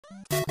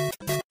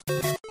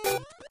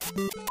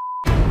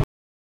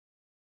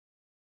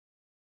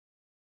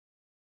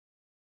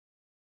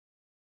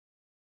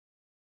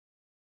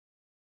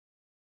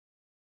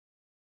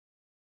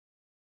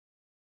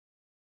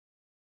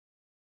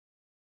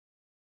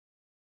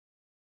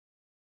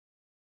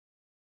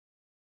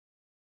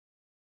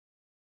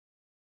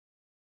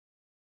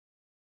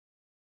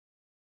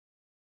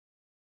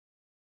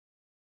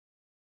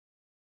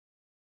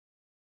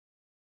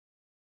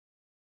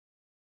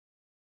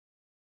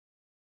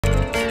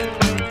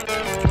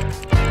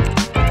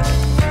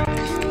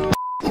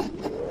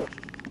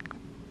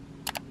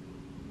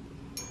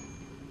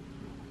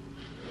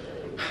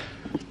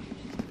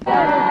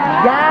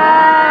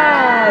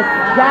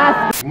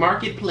Yes!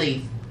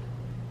 Marketplace.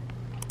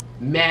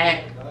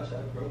 Mac.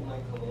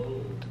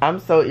 I'm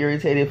so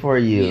irritated for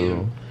you.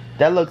 Yeah.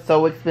 That looks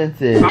so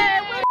expensive. Hey,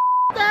 where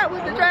the that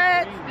with the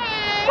dreads?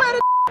 Where the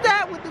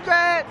that with the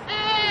dreads?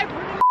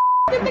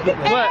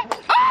 What?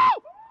 Oh!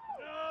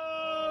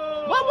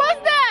 What was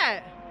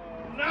that?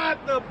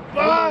 Not the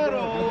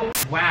bottle.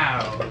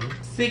 Wow.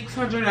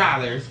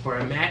 $600 for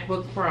a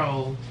MacBook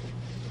Pro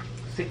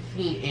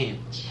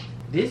 16-inch.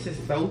 This is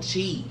so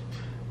cheap.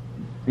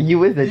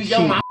 You is a cheap. Do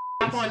your mama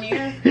shop on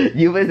here?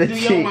 You is a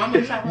cheap. Do your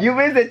mama shop on You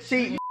is a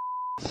cheap.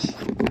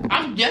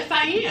 Yes,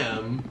 I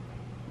am.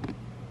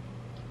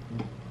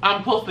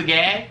 I'm supposed to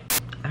gag.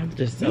 I'm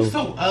just so. You're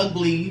so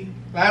ugly.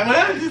 Like when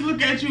I just look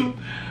at you,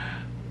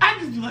 I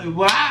just be like,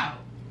 wow.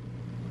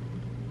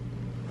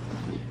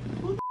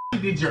 Who the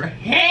did your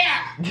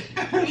hair?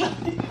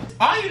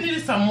 All you need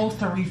is some mousse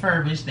to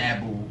refurbish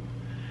that boo.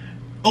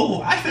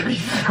 Oh, I said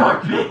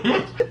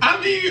refurbish. I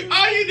mean,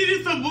 all you need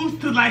is some mousse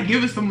to like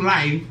give it some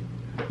life.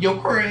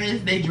 Your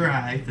curls, they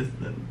dry,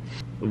 sister.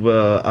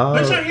 Well,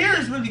 but your hair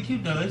is really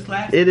cute though. It's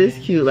lasting. It is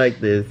cute like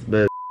this,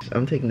 but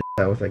I'm taking it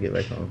out once I get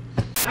back home.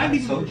 I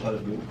just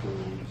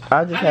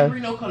have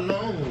bring no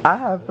cologne. I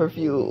have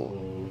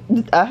perfume.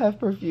 I have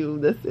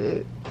perfume. That's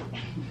it.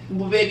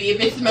 Well, baby, if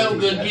it smells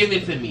good, give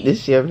it to me. It's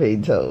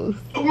champagne toast.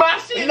 My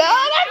shit. No,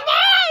 that's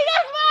mine.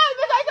 That's mine.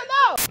 Bitch, I can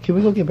know. Can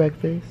we go get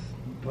breakfast?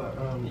 But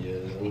yeah,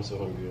 I'm so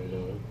hungry right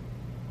now.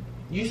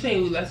 You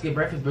saying let's get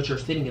breakfast, but you're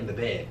sitting in the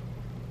bed.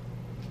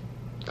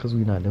 Cause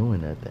we're not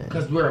doing that then.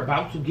 Cause we're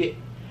about to get.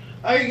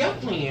 Oh, you're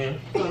playing.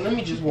 So let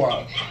me just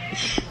walk.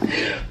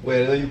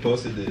 Wait, I know you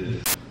posted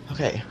this.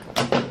 Okay.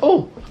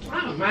 Oh.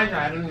 I don't mind.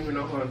 I don't even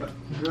know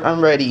who I'm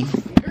ready.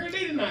 Girl,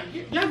 they did not.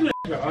 Y'all do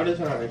that all the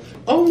time.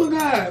 Oh my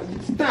God,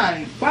 stop!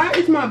 Why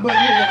is my butt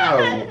out?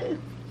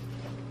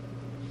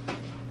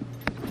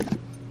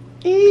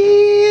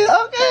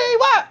 Okay.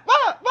 What?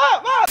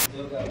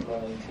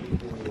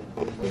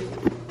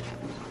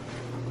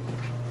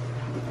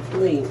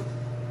 Wait.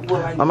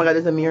 Oh my God,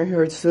 there's a mirror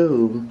here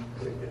too.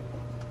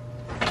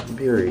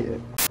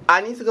 Period.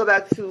 I need to go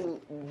back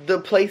to the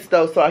place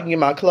though so I can get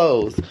my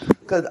clothes.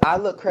 Cause I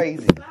look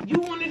crazy. You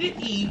wanted to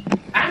eat.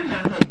 I'm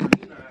not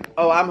hungry.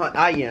 Oh,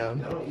 I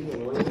am.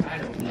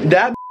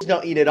 That bitch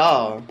don't eat at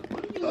all.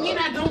 What do you mean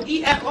I don't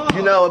eat at all?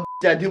 You know, a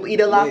bitch I do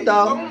eat a lot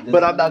though,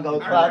 but I'm not gonna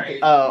clock it.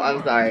 Oh,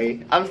 I'm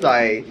sorry. I'm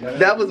sorry.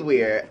 That was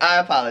weird. I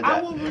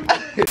apologize.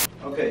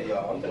 Okay,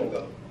 y'all, I'm gonna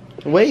go.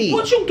 Wait.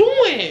 What you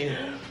doing?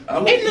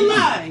 In the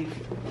live.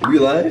 You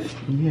live?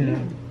 Yeah.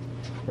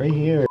 Right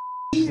here.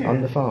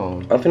 On the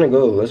phone. I'm finna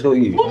go. Let's go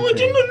eat. What?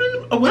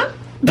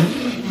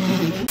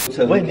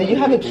 Wait, do you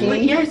have a key?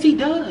 Wait, yes, he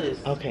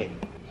does. Okay.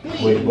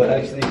 Wait, what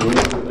actually?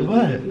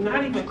 What?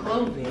 Not even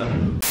closing.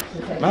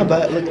 My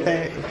butt looks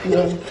bad. You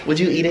know, would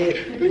you eat it?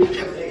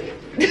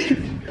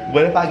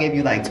 What if I gave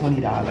you like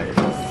 $20?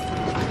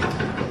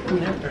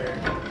 Never.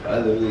 I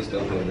literally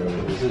still think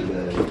this is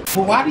bad.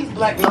 But why these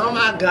black? Oh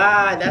my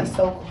God, that's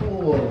so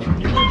cool.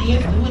 You do a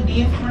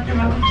dance talking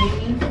about the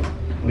jeans.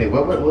 Wait,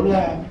 what did I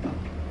have?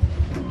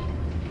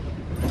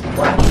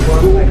 Why do you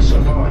walk like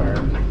Shamar?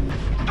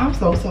 I'm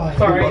so sorry.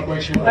 Sorry. I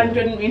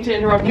didn't mean to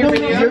interrupt your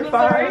video. You're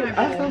fine.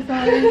 I'm so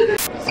sorry.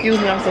 Excuse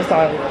me, I'm so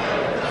sorry.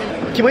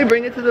 Can we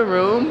bring it to the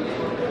room?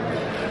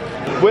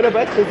 Where the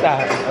breakfast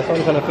at? That's what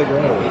I'm trying to figure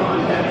out.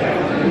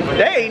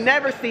 They ain't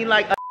never seen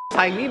like a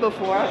like me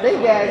before. They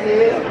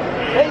gagging.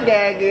 They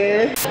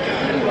gagging.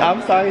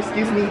 I'm sorry,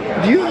 excuse me.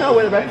 Do you know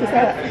where the breakfast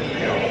at?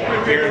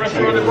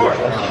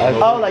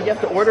 Oh, like you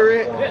have to order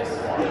it? Yes.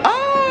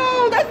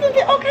 Oh, that's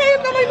okay.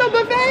 It's not like no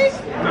buffet?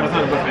 No, it's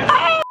not a buffet.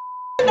 Oh,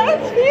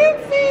 that's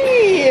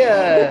fancy.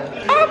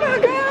 Oh my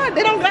God,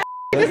 they don't got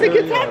this in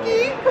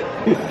Kentucky.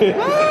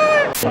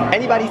 What?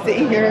 Anybody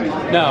sitting here?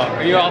 No,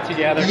 are you all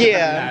together?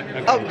 Yeah.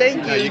 Okay. Oh,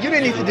 thank you. You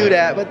didn't need to do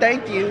that, but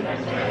thank you.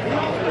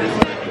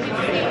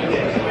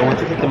 I want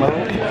to take them out.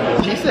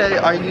 He said,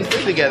 are you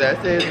still together?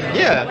 I said,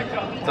 yeah.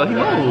 So he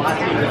moved.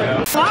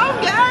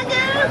 I'm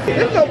gagging.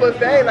 There's no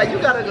buffet. Like, you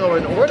gotta go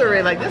and order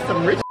it. Like, there's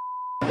some rich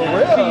for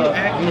real.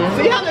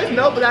 See how there's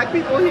no black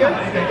people here?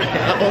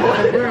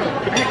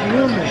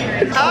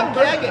 I'm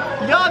gagging.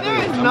 Yo,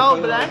 there is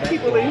no black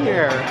people in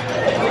here.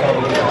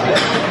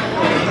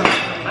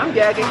 I'm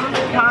gagging.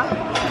 Huh?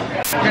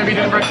 You're gonna be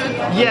doing breakfast?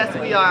 Yes,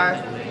 we are.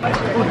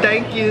 Oh,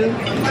 thank you.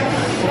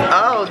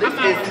 Oh, this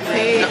is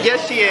tea.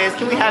 Yes, she is.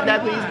 Can we have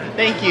that, please?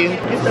 Thank you.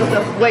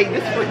 Wait,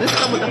 this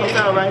comes with the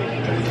hotel, right?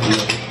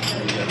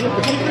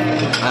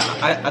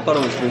 I thought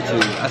it was free too.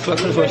 I swear I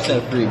could have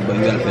said free, but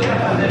you gotta pay.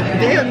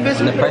 Damn, bitch.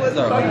 And the prices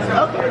are okay.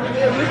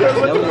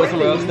 That was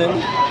somewhere else then? I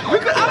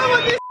don't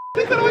want this.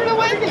 We could have went to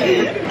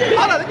Wendy's.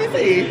 Hold on, let me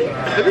see.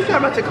 Let me see how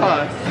much it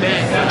costs.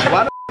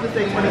 Why the f***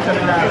 say $27?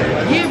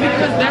 Yeah,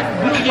 because that's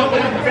really your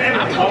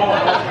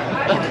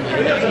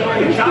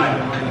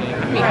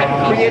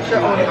Create your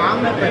own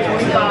omelet for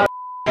 25.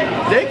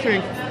 They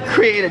can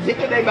create a dick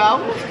in their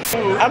mouth.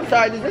 I'm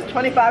sorry, does this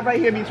 25 right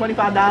here mean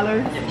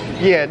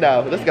 $25? Yeah,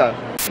 no, let's go.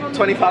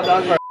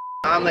 $25 for an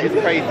omelet is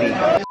crazy.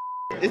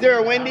 Is there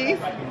a Wendy's?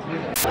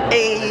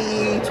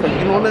 Hey,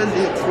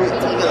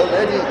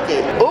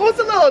 oh, it's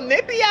a little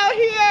nippy out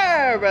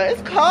here, but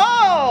it's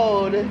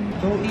cold.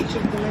 Don't eat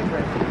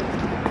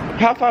Chick-fil-A.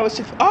 How far was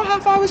Chick-fil-A? Oh, how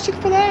far was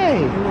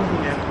Chick-fil-A?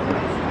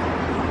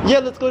 Yeah,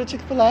 let's go to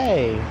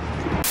Chick-fil-A.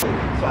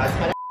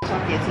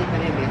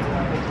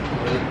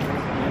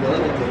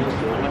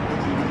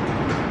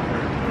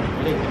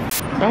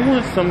 I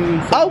want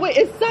some. Oh wait,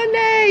 it's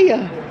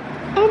Sunday!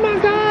 Oh my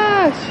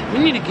gosh! We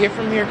need to get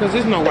from here because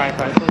there's no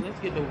Wi-Fi, so let's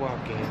get to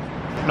walking.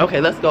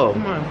 Okay, let's go.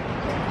 Come on.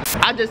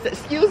 I just,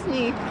 excuse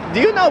me, do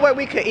you know where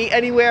we could eat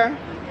anywhere?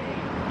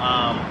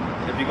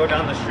 If you go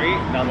down the street,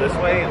 down this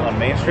way, on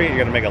Main Street, you're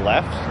gonna make a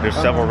left. There's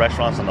several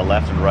restaurants on the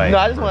left and right. No,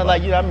 I just want to,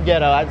 like, you know, I'm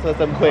ghetto. I just want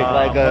something quick,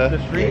 like, up the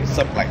street,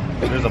 something like,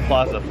 there's a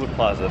plaza, food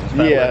plaza.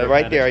 yeah,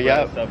 right there,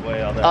 yep.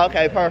 Subway, all that.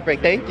 Okay,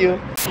 perfect, thank you.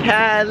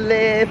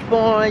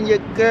 California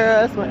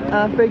girls were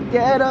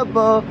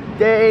unforgettable.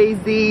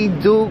 Daisy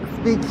Dukes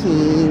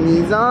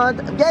bikinis on,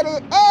 get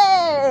it,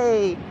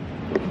 hey!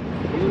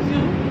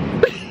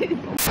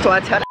 So I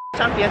tell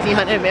I'm fancy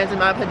 100 bands in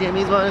my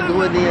pajamas, wanna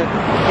do it then.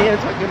 Yeah,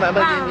 talking about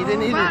pajamas.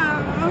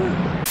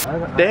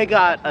 They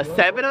got a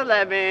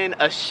 7-Eleven,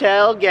 a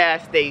Shell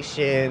gas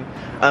station,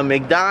 a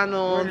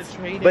McDonald's,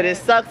 but it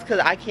sucks because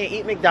I can't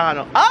eat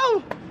McDonald's.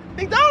 Oh!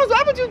 McDonald's,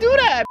 why would you do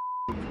that?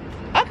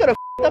 I could have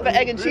up an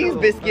egg and cheese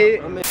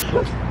biscuit.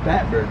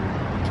 Fat burger.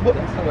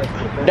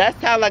 That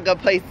sounds like a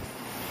place.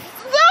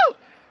 No!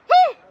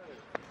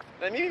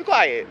 Let me be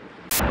quiet.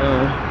 Who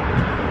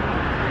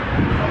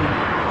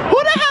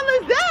the hell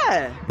is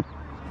that?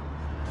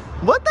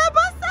 What that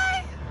bus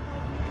say?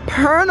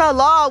 Perna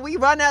law, we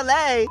run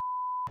LA.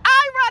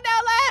 I run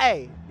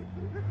LA.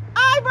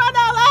 I run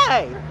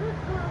LA.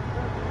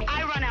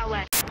 I run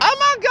LA. Oh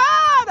my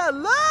God!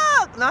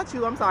 Look, not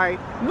you. I'm sorry.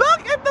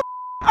 Look at the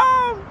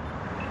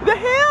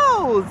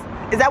hills.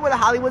 Is that where the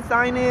Hollywood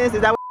sign is?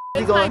 Is that where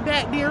we It's going? like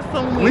back there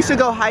somewhere. We should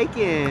go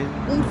hiking.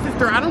 Oh,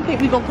 sister, I don't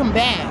think we gonna come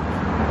back.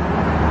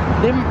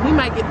 Then we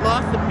might get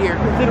lost up there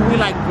considering we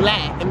like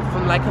black and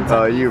from like Kentucky.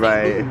 Oh, you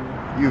right.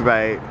 You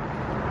right.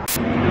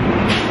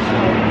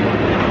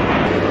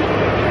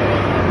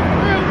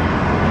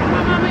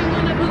 My mama ain't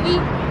gonna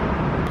boogie.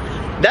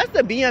 That's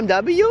the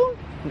BMW?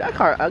 That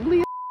car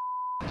ugly.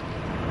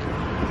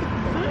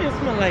 It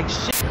smell like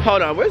shit.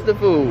 Hold on, where's the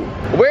food?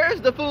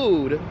 Where's the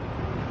food?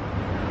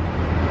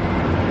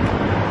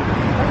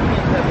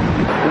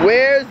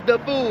 Where's the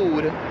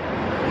food?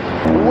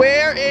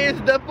 Where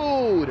is the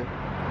food?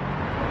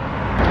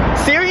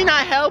 Siri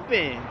not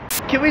helping.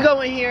 Can we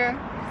go in here?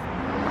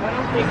 I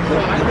don't think so.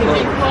 I think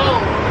they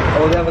closed.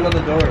 Oh, they have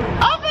another door.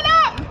 Open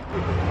up!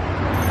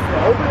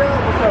 Open up,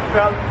 what's up,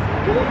 fella?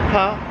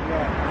 Huh?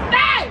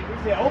 Hey! We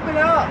said open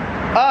up.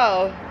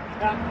 Oh.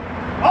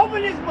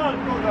 Open this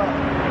motherfucker up.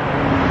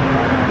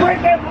 Break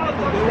that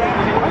motherfucker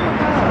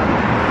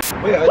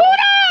up. Wait,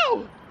 Pluto!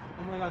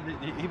 oh my God,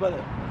 he about to...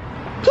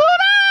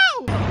 Pluto!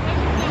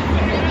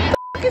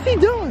 What is he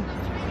doing?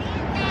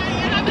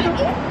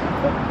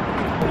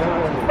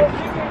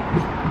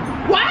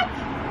 What?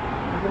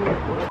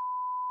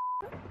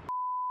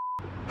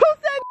 Who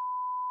said?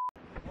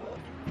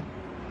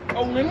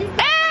 Oh, let me. Hey!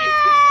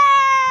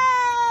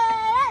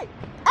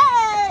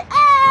 Hey!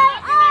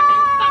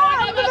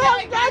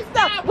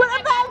 What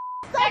about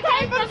that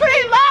came from Sri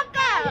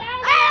Lanka?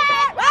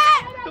 Hey!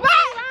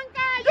 What?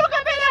 You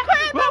can be the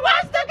queen, but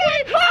what's the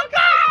king?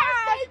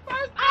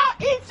 I'll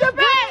eat your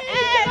bed.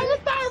 I'm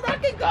gonna start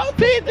rocking gold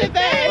teeth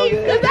today,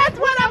 cause that's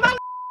what I'm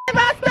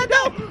about to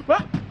do.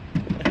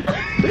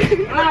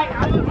 Alright,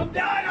 I'm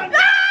done. I'm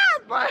done.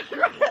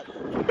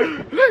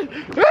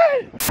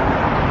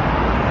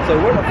 So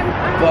where the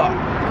fuck?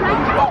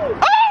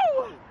 Oh!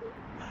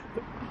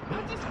 I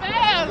just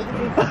fell.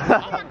 Oh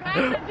my God, I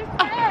just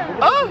fell.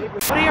 Oh!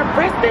 They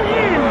arrested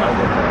him.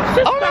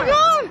 Oh my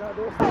God!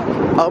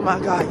 Oh my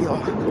God, yo!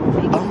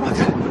 Oh my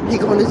God, he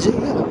going to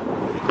jail.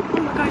 Oh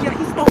my God, yeah,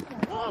 he's supposed to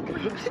walk.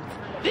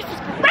 This is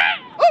bad.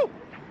 Oh!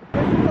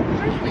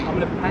 I'm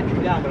gonna pat you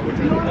down, but we're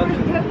taking another.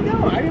 No,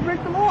 I didn't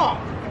break the law.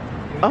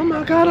 Oh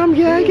my God, I'm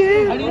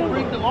gagging. I didn't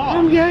break the law.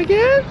 I'm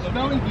gagging.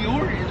 Smelling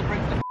deodorant is to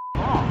break the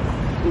law.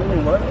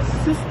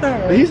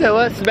 Sister. He said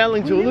what?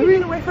 Smelling jewelry?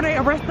 We're wait for they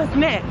arrest us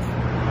next.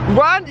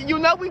 Run, you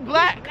know we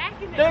black.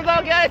 They're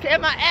gonna get us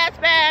in my ass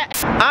back.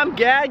 I'm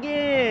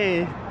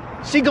gagging.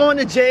 She going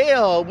to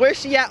jail. Where's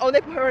she at? Oh,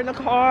 they put her in the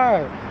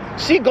car.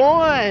 She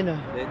gone.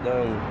 They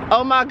done.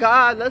 Oh my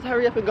God, let's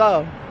hurry up and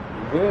go.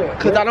 Good.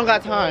 Cause I don't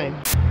got time.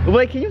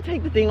 Wait, can you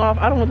take the thing off?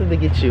 I don't want them to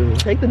get you.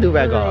 Take the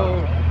do-rag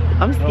off.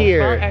 I'm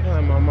scared. Start acting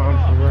like my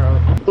mom for real.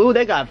 Ooh,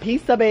 they got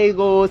pizza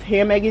bagels,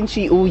 ham, egg, and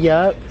cheese. Ooh,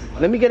 yup.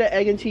 Let me get an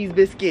egg and cheese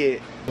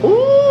biscuit.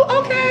 Ooh,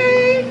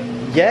 okay.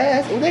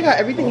 Yes. Ooh, they got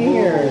everything in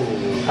here.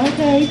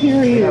 Okay,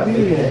 period. Are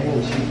you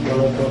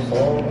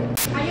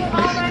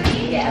all ready?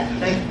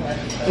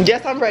 Yes.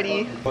 Yes, I'm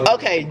ready.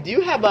 Okay, do you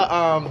have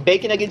a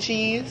bacon, egg, and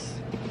cheese?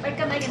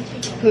 Bacon, egg, and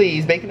cheese.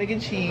 Please, bacon, egg,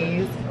 and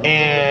cheese.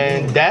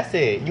 And that's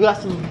it. You got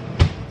some,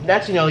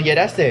 that's, you know, yeah,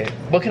 that's it.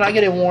 But can I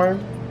get it warm?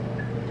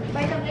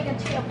 Bacon, egg, and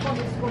cheese, of course,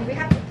 is warm. We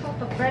have to put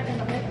the bread in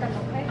the bacon,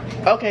 okay?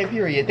 Okay,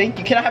 period. Thank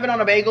you. Can I have it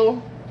on a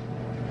bagel?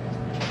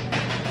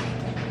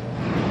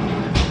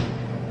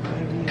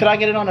 Could I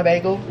get it on a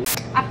bagel?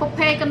 Apple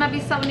pie gonna be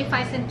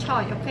 75 cents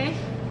choice, okay?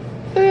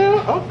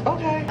 Yeah, oh,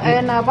 okay.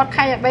 And what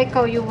kind of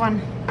bacon you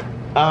want?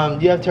 Do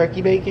you have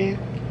turkey bacon?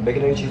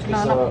 Bacon and cheese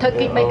pizza. No,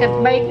 turkey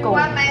bacon, bacon.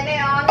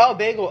 Oh,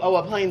 bagel. Oh,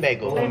 a plain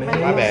bagel.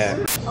 My bad.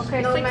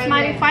 Okay,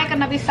 6.95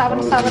 gonna be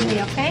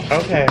 7.70, okay?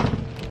 Okay.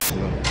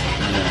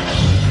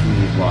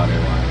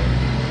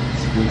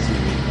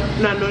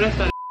 No, that's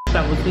not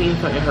that was saying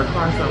something in her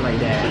car, something like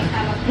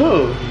that.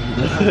 Who?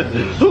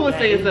 Who was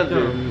saying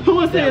something? Who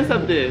was saying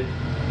something?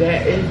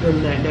 That is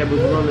them that was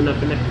rolling up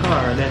in that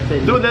car. That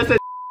said, Dude, that's a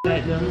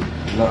that them.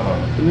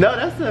 no,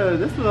 that's a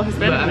Hispanic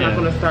But I'm not man.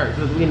 gonna start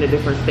because we're in a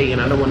different state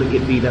and I don't want to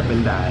get beat up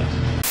and die.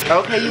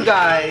 Okay, you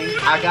guys,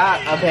 I got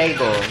a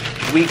bagel.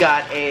 We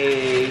got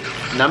a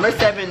number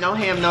 7, no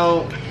ham,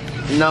 no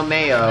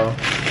mayo.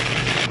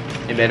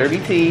 It better be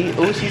tea.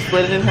 Ooh, she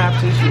split it in half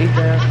too. She ate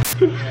that.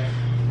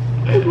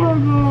 Oh my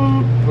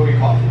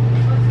God.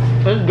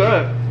 It's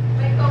good.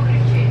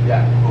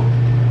 Yeah.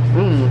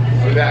 Mmm.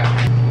 We're back.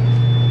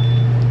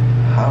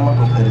 How am I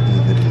gonna edit this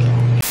video?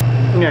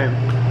 Yeah.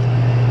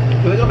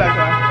 Can we go back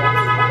to our...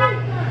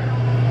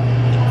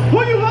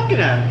 What are you looking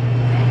at?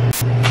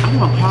 I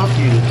want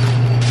coffee.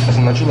 That's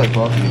not you like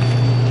coffee.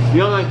 You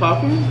don't like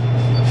coffee?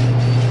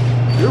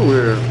 You're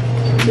weird.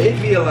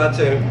 Maybe a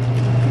latte,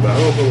 but I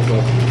don't go with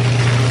coffee.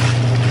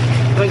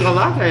 Like a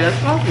latte, that's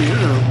coffee, you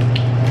know.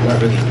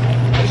 Not really.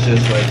 It's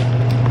just like,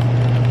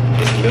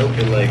 it's milk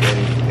and like an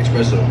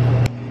espresso.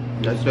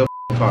 That's still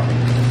coffee.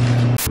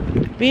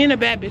 Being a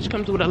bad bitch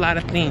comes with a lot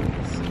of things.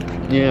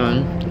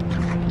 Yeah.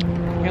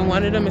 And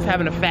one of them is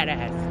having a fat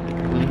ass.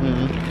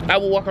 I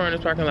will walk around this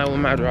parking lot with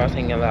my drawers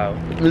hanging low.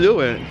 Do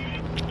it.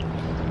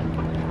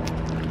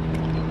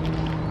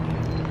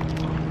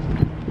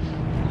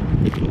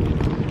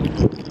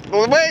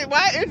 Wait,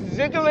 why it's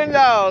jiggling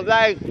though?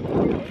 Like,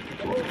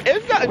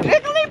 it's a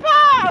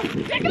Jigglypuff!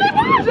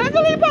 Jigglypuff!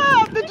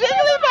 Jigglypuff! The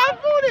Jigglypuff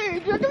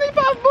booty!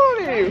 Jigglypuff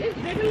booty!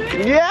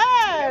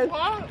 Yes!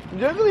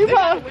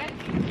 Jigglypuff!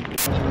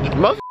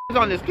 Most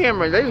on this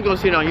camera, they just gonna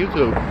see it on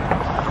YouTube.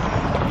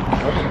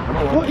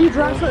 What, you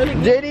dropped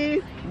something? Did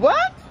he?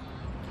 What?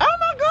 Oh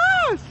my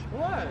gosh!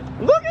 What?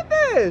 Look at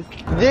this!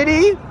 Did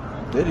he?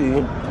 Did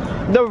he?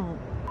 The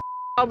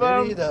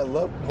album, Did he that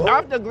love?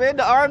 off the grid,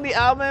 the R&B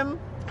album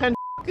can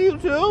you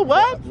too?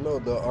 What? No,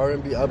 the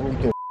R&B album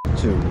you can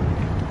too.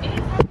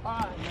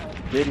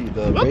 Did he?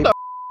 The What the?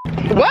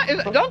 What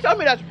is? Don't tell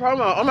me that's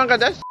promo. Oh my god,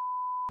 that's.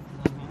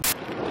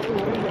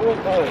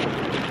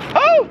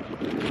 Oh!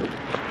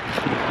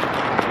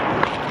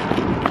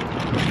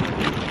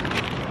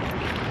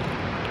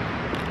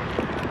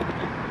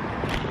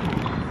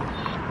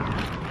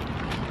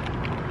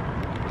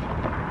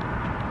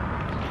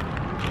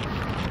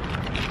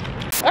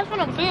 That's what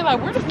I'm saying.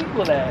 Like, where the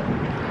people at?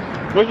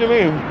 What you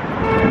mean?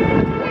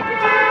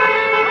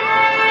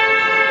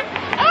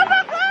 Oh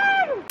my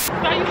god!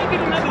 Now you should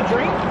get another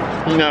drink.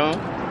 No.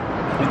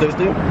 You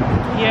thirsty?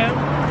 Yeah.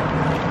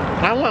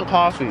 I want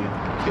coffee.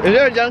 Is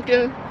there a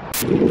Dunkin'?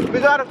 We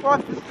gotta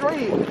cross the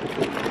street.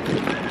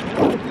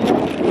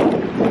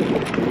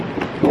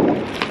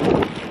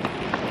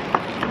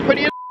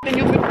 Pretty than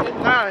you in his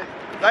eye.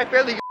 Like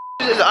barely in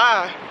his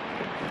eye.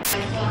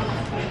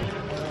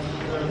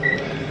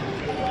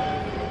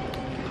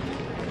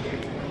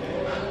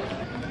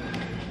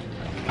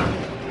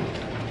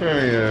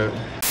 Period.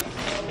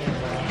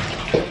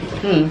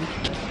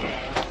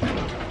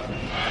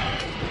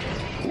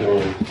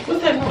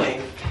 What's that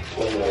noise?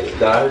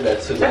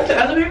 That's the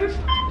elevator?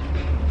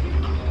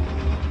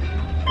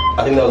 I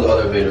think that was the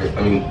elevator.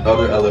 I mean,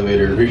 other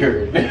elevator we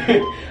heard.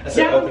 Yeah,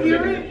 we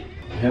hear it.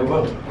 Yeah,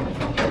 well.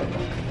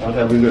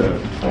 Okay, we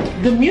good.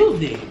 The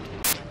music.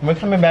 We're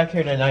coming back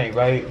here tonight,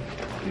 right?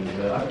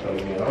 Yeah,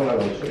 I'm not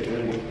gonna show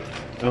you.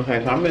 Okay,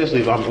 so I'm gonna just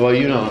leave. Well,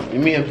 you know,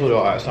 me and Pluto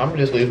are, so I'm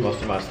gonna just leave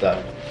most of my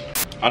stuff.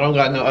 I don't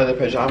got no other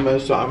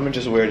pajamas, so I'm gonna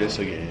just wear this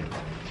again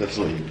to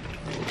sleep.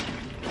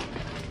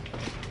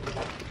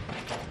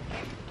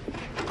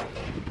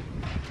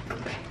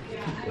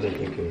 I was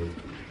thinking,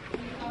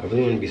 I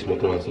really want to be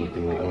smoking on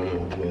something. Like, I don't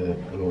know, but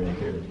I don't really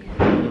care.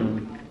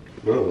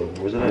 Bro,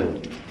 where's that?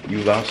 You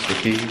lost the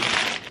key?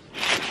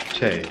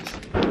 Chase.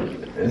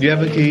 Do you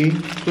have a key,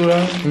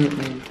 Pluto?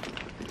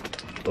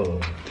 Oh.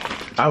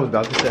 I was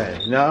about to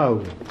say,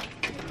 no.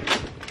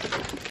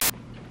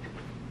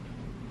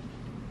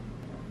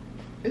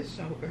 It's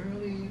so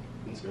early.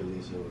 It's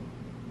early, so.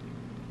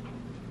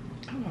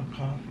 I want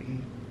coffee.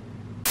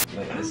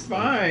 Like, I'm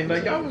fine.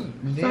 Like, I was.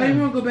 So you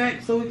wanna go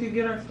back so we can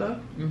get our stuff?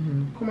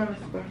 Mm-hmm. Come on,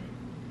 let's go.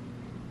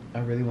 I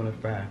really want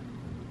to fry.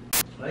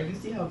 Like, you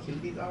see how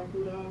cute these are,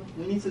 Rudolph?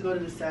 We need to go to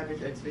the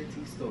Savage X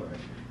Fenty store.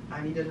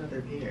 I need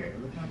another pair.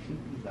 Look how cute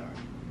these are.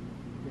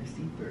 They're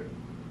see-through.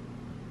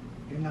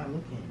 You're not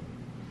looking.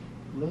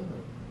 Look.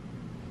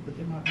 Look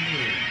at my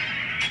underwear.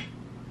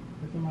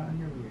 Look at my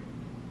underwear.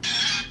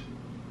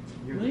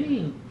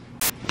 Wait.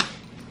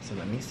 So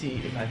let me see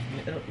if I can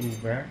get an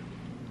Uber.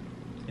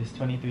 It's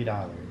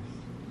 $23.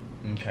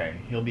 Okay,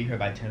 he'll be here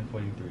by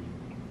 10:43.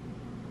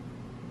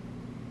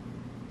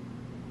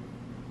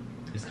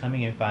 It's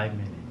coming in 5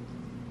 minutes.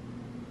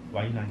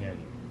 Why you not getting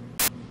it?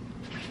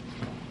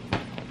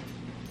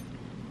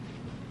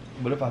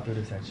 What if I throw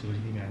this at you? Would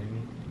you be mad at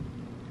me?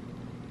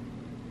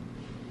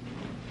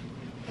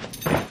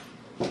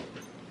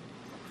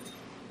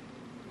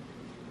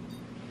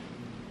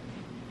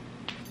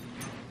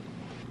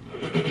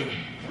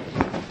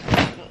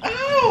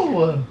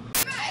 Ow!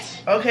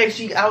 Okay,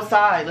 she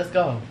outside. Let's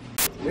go.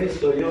 Wait,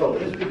 so yo,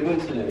 what are we doing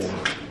today?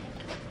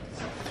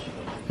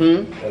 Hmm?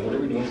 Like, what are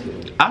we doing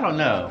today? I don't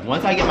know.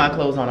 Once I get my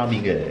clothes on, I'll be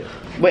good.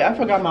 Wait, I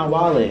forgot my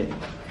wallet.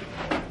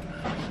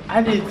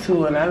 I did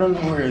too, and I don't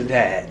know where it's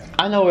at.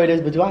 I know where it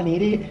is, but do I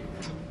need it?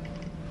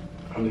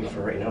 I mean,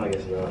 for right now, I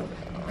guess not.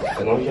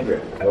 As long as you have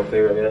your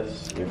outfit, I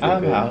guess. I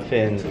have an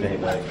outfit. Today,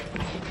 like.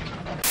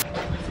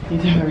 You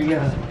need to hurry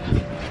up.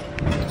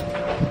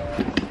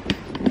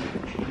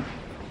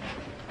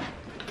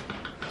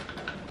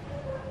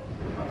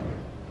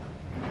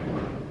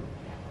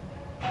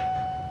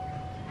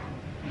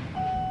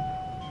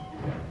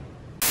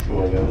 Oh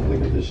my god,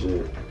 look at this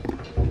shit.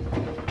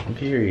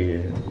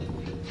 Period.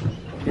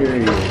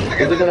 Period.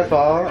 Is it gonna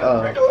fall?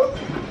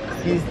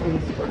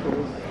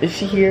 Is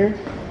she here?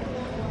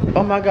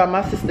 Oh my god,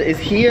 my sister is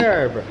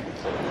here. Bro.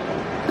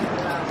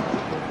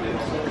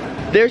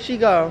 There she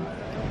go.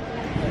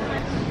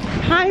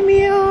 Hi,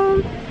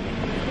 ma'am.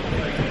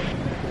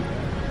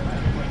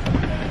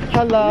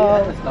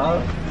 Hello.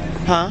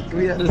 Huh?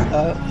 We had to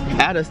stop.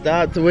 At a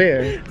stop to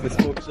where? The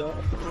smoke shop.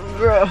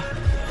 Girl,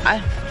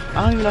 I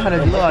don't even know how to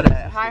do all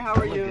that. Hi, how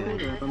are you? In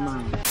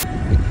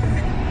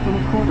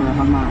a quarter of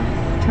a mile,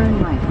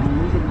 turn right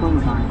on Music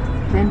Boulevard,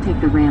 then take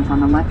the ramp on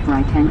the left for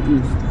I-10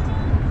 East.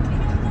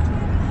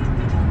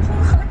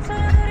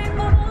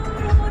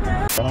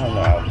 I don't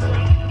know outfit.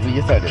 Well,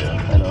 yes, I do.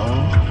 Hello.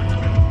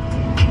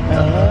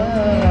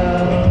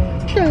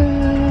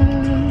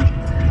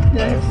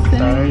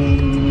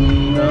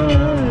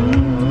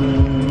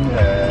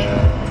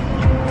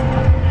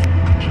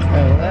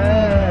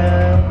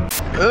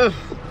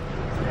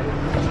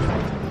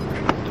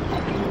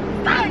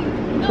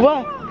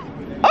 What?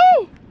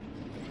 Oh!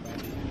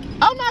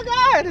 Oh my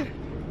god!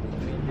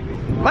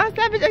 My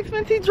Savage X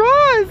Fenty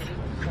drawers!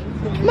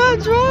 My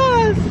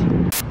drawers!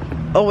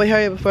 Oh wait,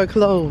 hurry up before it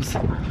closes.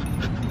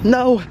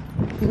 No!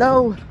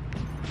 No!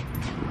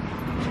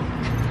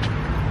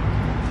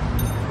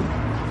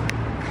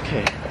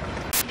 Okay.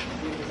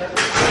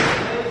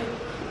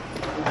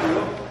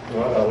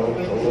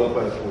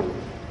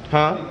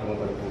 Huh?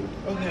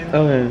 Okay.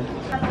 Okay.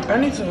 I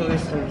need to get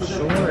some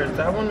shorts.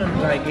 I want to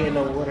like get in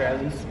the water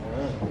at least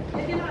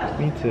once.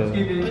 Me too.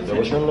 So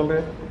what's your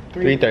number?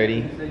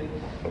 3:30.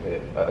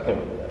 Okay, I can't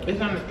remember that.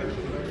 It's on the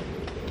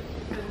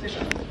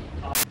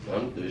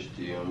I'm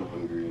thirsty, I'm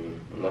hungry.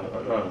 I'm not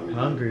hungry.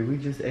 Hungry, we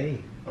just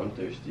ate. I'm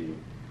thirsty.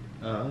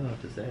 I don't know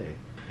what to say.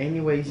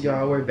 Anyways,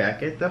 y'all, we're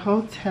back at the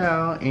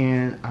hotel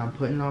and I'm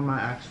putting on my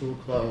actual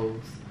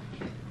clothes.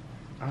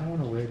 I don't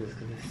want to wear this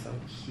because it's so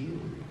cute.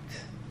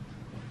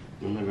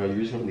 Oh my god, you're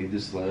just gonna leave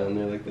this slide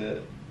there like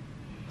that?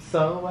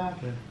 So, what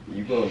happened?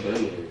 You gonna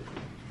burn it.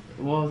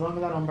 Well, as long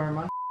as I don't burn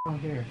my I don't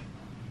care.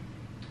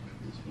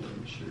 It's one of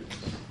the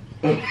shirts.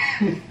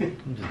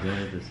 I'm just doing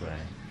it this way.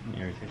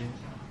 You irritated?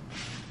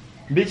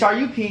 Bitch, are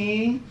you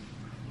peeing?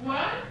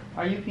 What?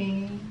 Are you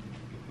peeing?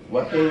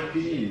 Why can't it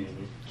be?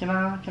 Can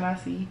I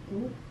see?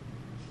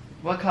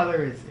 What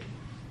color is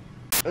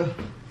it? Ugh.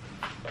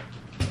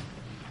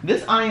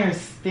 This iron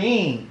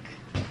stink.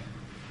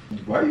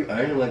 Why are you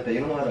ironing like that?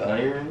 You don't know how to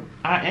iron?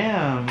 I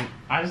am.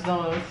 I just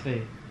don't know what's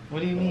fake.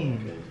 What do you mean?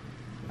 Okay.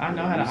 I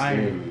know how to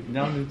iron.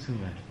 Don't do too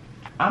much.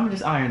 I'm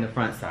just iron the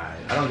front side.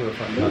 I don't give a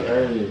fuck You about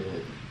iron that.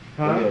 it.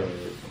 Huh?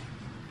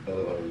 Yeah.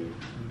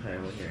 Okay,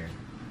 look here.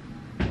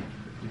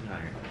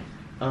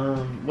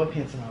 Iron. What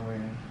pants am I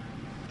wearing?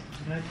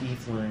 I got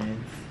these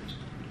ones.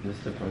 This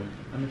the front.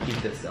 I'm gonna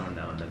keep this on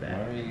down the Why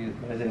back. are you?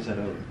 Why is it inside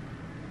out?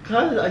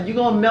 Cause you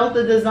gonna melt the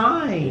You're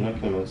design.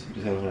 not gonna just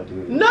tell me how to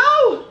do it. No!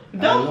 I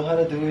know Don't! how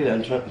to do it.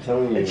 I'm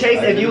telling you. Chase,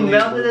 I if you literally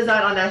melt the work-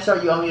 design on that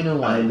shirt, you owe me a new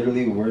I one.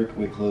 literally work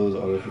with clothes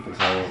all the freaking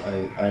time.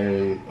 I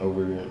iron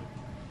over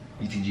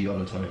ETG all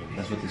the time.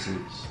 That's what this is.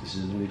 This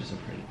is literally just a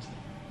print.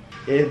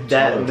 If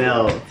that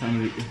melts.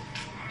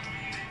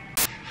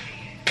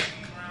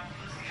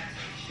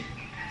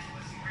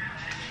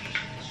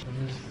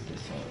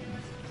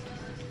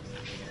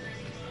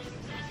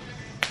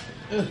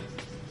 You know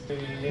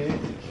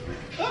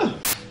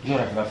what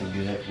I forgot to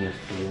do that from the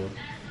store?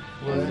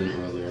 What? I did it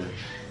earlier.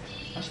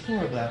 I still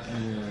wear black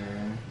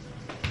underwear.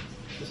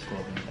 Just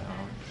scroll them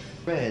down.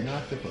 Red, no,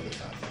 I could pull this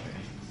off.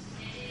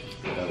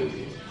 Yeah, that would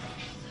be it.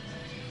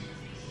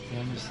 Yeah,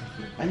 I'm just,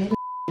 I need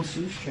a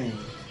shoestring.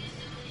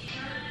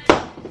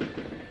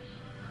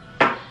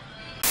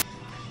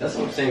 That's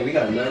what I'm saying. We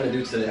got nothing to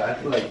do today. I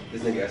feel like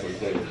this nigga has some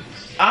plans.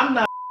 I'm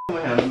not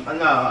with him.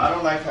 No, I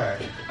don't like her.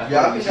 I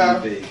feel Y'all like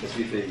can go. let's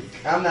be fake.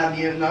 I'm not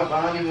being, nope,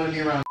 I don't even want to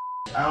be around.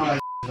 I don't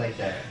like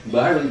that.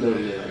 But I really don't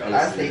do that. Like,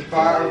 I stay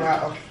far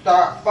around,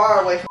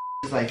 far away from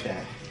like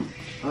that.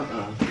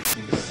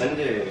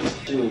 Sunday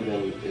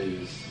event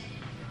is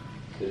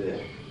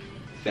today.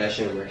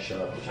 Fashion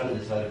workshop. I'm trying to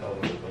decide if I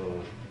want to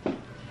go. I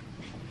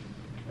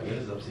guess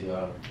it's up to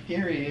y'all.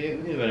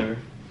 Period. Whatever.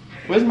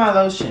 Where's my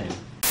lotion?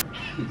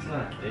 It's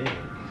not there.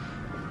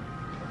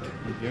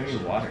 It's very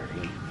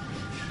watery.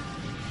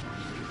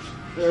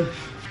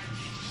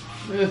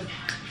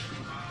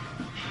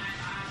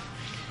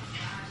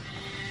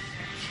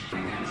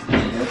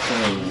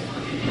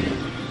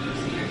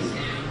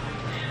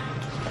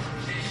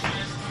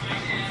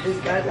 This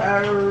guy's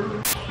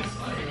out.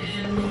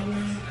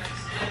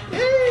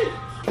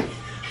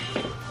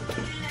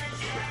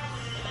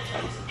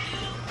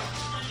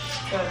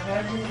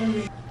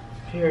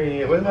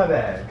 Period. Where's my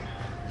bag?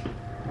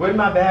 Where'd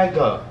my bag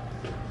go?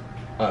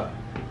 Oh.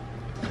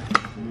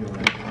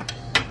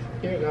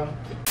 Here we go.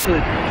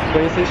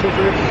 Train station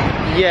first?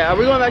 Yeah, are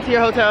we going back to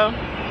your hotel?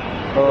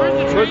 Where's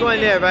the We're train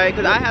going there, right?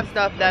 Because I have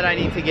stuff that I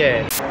need to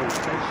get.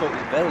 Show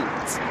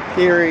events.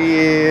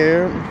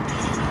 Period.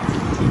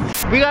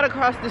 We gotta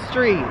cross the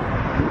street.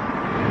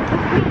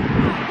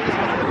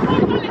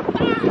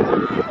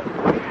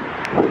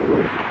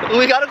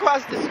 We gotta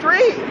cross the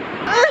street.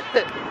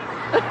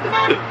 Who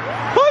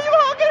are you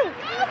honking?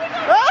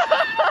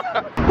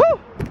 Who?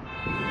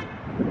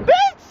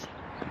 Bitch!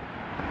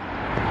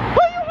 Who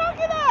are you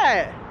honking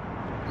at?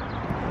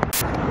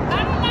 I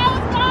don't know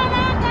what's going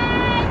on,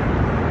 guys.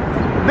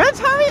 Bitch,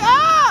 hurry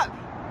up!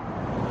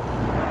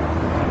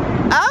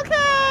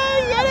 Okay,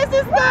 yeah, this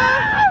is stuff.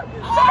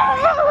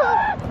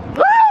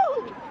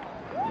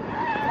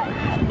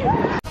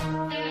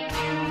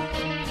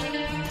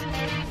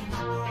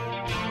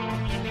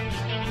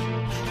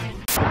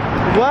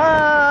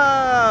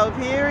 Whoa,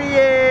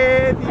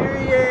 period,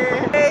 period.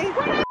 Hey,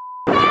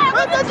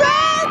 with the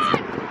dreads!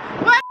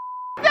 What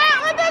that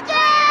with the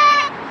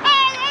dreads?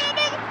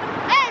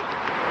 Hey,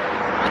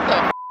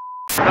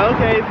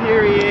 okay,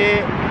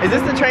 period. Is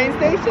this the train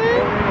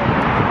station?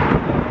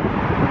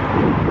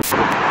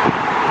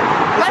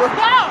 Let's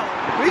go!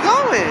 We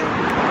going.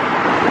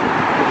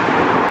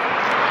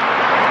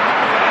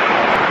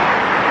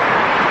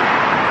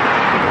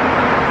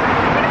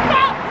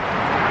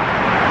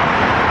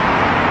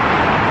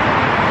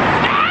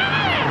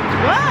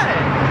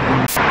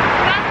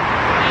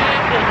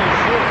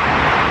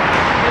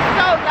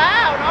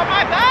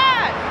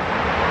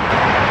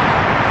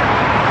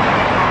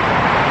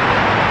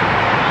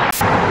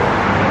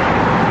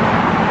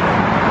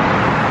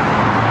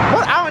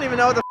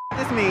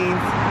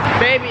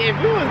 Baby, if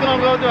we was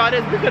gonna go through all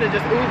this, we could have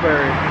just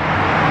Ubered.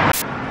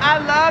 I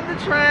love the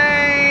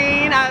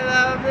train. I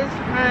love this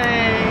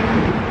train.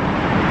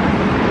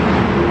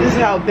 This is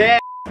how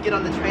bad get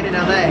on the train in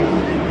LA.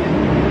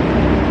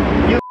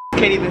 You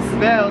can't even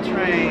spell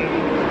train.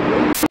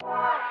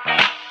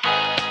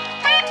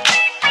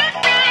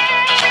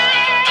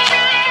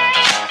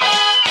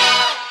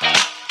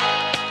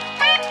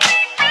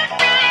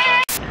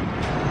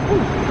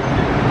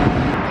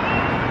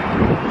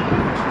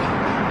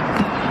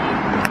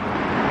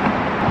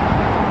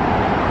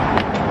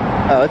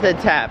 Oh, it said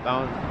tap.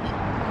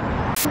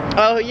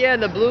 Oh yeah,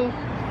 the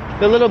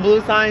little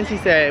blue signs. He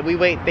said we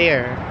wait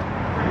there.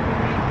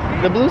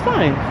 The blue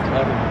signs.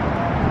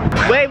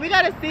 Wait, we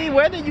gotta see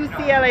where the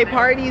UCLA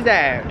party's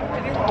at.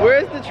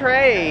 Where's the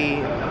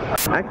trade?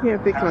 I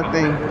can't fix my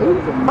thing.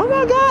 Oh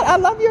my God, I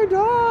love your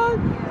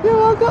dog. You're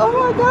welcome. Oh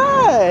my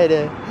God.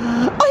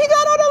 Oh, he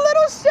got on a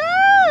little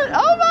shirt.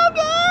 Oh my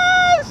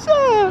gosh.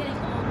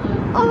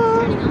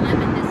 Oh,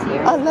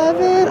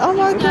 11. Oh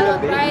my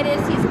God.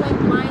 Arthritis, he's going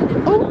blind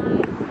in one eye.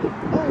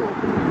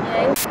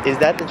 Is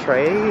that the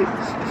trade?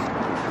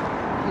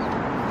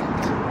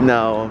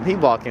 No, he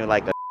walking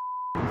like a.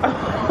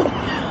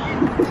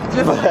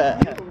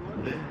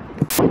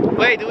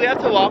 Wait, do we have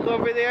to walk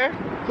over there?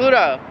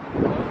 Pluto,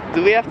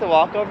 do we have to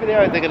walk over there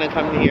or are they gonna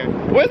come here?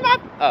 Where's my,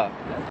 oh.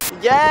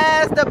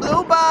 Yes, the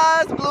blue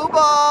bus, blue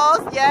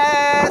balls,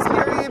 yes,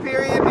 period,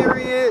 period,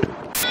 period.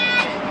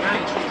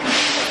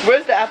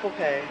 Where's the Apple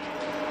Pay?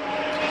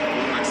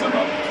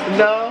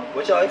 No.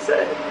 What y'all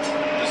said?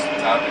 Just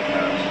tap it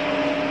cash.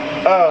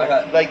 Oh,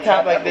 like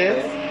tap like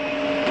this?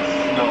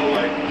 No,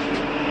 like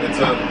it's a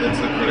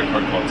credit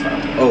card called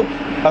tap. Oh,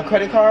 a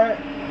credit card?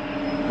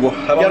 well,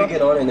 how about we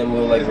get on and then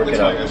we'll like work it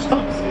out.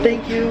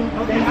 Thank you,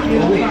 thank you.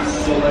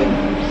 So like,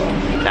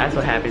 that's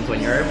what happens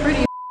when you're a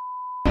pretty.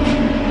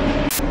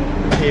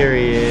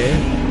 Period.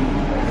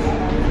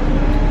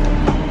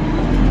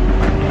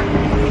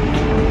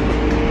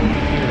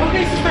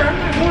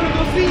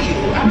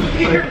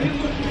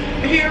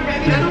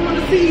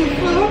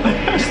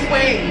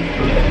 Swing.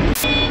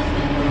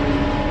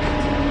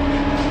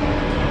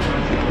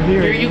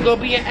 Here you go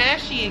being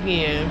ashy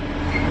again.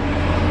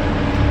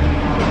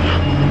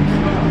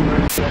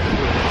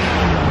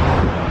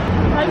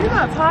 Are you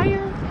not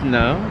tired?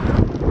 No.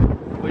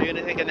 Were you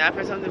gonna take a nap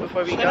or something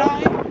before we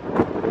go?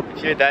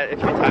 If you're tired,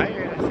 I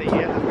say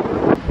yeah.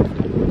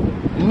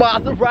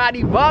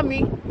 Maserati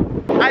mommy.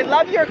 I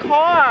love your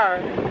car.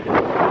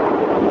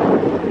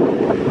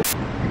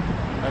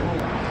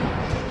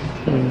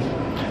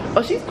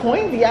 Oh, she's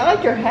coinsy. I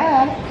like your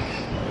hat.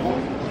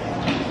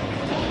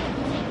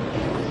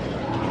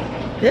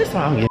 This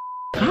why I'm getting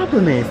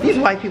compliments. These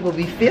white people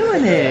be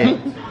feeling it.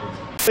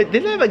 But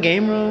didn't they have a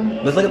game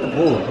room? Let's look at the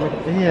pool.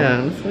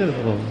 Yeah, let's look at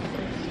the pool.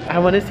 I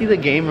want to see the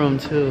game room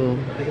too.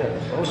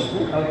 Oh, the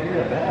pool out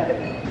here,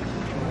 bad.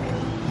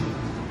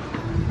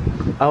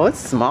 Oh, it's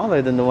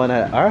smaller than the one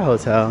at our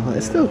hotel.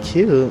 It's still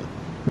cute.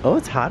 Oh,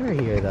 it's hotter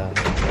here though.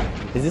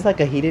 Is this like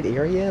a heated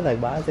area? Like,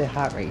 why is it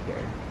hot right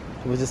here?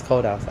 It was just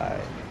cold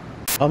outside.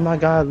 Oh my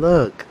God,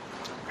 look.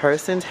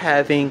 Person's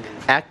having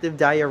active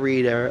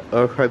diarrhea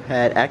or have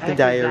had active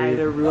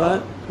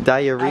diarrhea.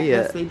 Diarrhea.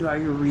 I can say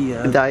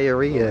diarrhea.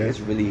 Diarrhea. It's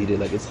really heated,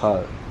 like it's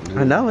hot.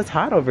 I know, it's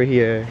hot over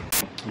here.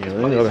 Yeah,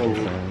 let me go over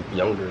here.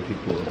 Younger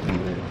people.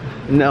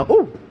 No.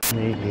 Ooh.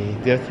 Maybe.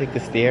 Do you have to take the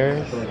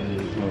stairs?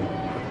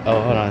 Oh,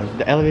 hold on.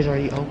 The elevator's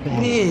already open.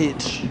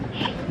 Bitch.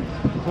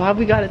 Why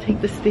we gotta take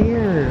the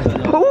stairs?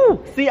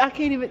 Ooh! See, I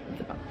can't even.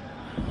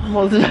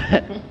 Almost.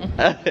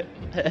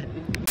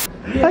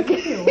 Yeah, I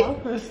can't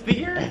walk the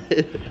stairs.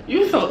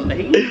 You so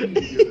lazy.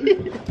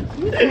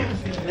 You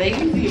so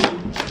lazy.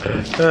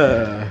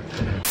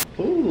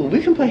 Ooh,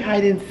 we can play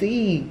hide and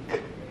seek.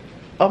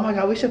 Oh my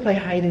God, we should play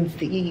hide and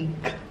seek.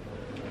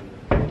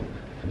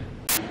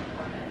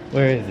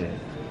 Where is it?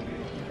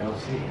 I don't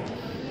see it.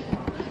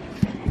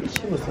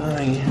 She was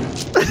lying.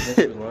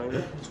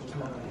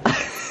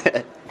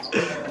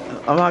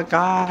 Oh my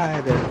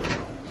God.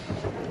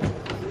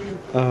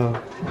 Oh.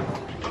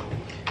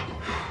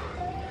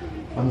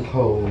 I'm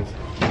cold.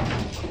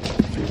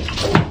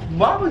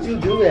 Why would you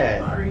do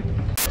that? Sorry.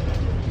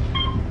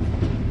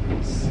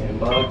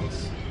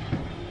 Sandbox.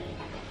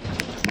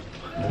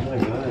 Oh my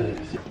God.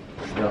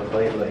 Y'all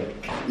play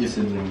like your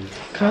siblings.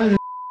 Cause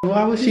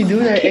why would she do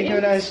that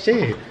ignorant ass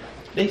shit?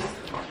 They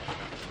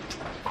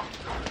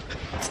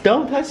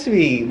Don't touch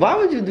me. Why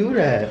would you do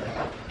that?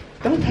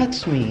 Don't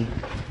touch me.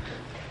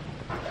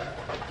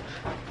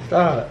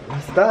 Stop.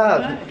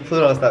 Stop.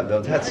 Pluto, stop.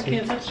 Don't touch I me.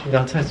 can't touch you.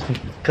 Don't touch me.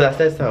 Cause I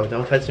said so.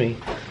 Don't touch me.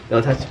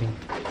 Don't touch me.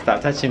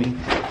 Stop touching me.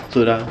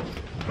 Pluto.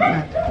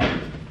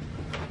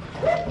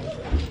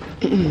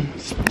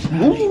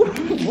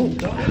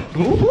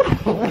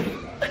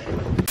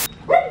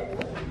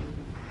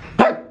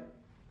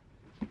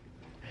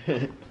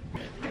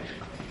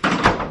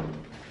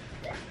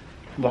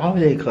 Why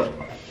would they cook?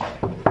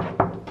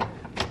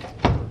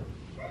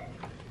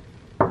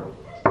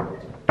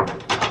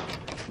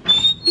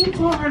 Who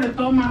told her to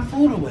throw my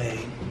food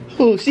away?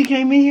 Who? She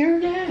came in here?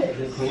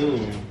 Yes.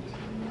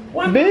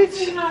 What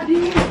Bitch.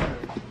 idea?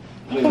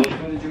 Wait, what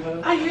food did you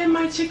have? I had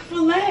my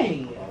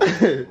Chick-fil-A.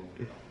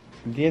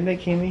 Damn, they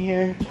came in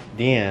here?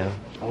 Damn.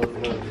 I was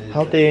gonna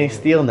Hope they ain't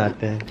steal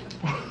nothing.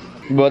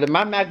 Well,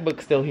 my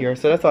MacBook's still here,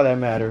 so that's all that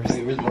matters.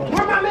 Wait, where's mine?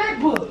 Where my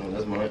MacBook? Oh,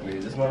 that's mine. Wait,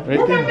 is this mine?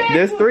 Right there.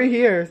 There's 3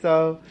 here,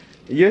 so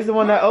yours the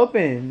one that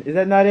opened. Is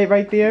that not it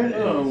right there?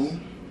 No.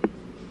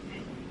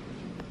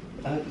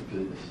 I have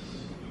this.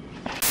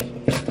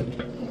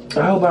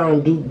 I hope I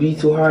don't be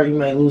too hard. You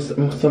might lose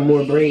some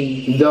more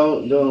braids.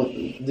 Don't. Do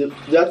you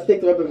have to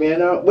take the rubber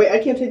band out? Wait, I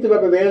can't take the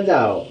rubber bands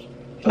out.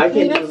 I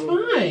Okay, can't. that's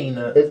fine.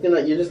 It's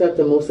gonna. You just have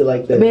to move it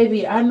like this.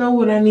 Baby, I know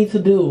what I need to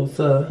do,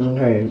 sir.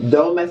 Okay.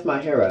 Don't mess my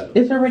hair up.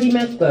 It's already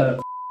messed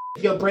up.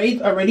 Your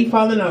braids already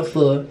falling out,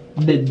 sir.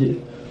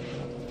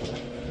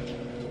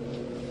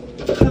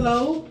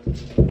 Hello?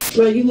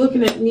 Well, you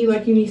looking at me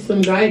like you need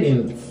some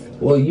guidance.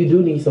 Well, you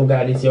do need some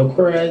guidance. Your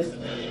curls,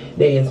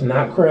 they is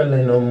not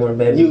curling no more,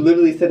 baby. You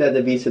literally said at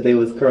the beach that they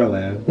was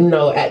curling.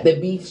 No, at the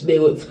beach they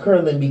was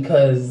curling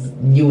because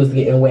you was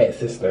getting wet,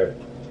 sister.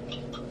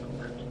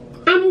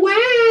 I'm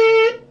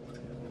wet.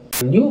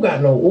 You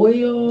got no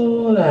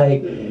oil,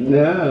 like.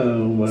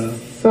 No.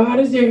 So how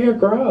does your hair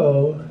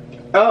grow?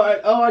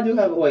 I do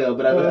have oil,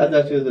 but I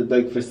thought you was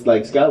like for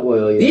like scalp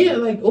oil. Yeah,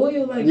 like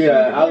oil, like.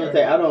 Yeah, I was gonna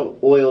say I don't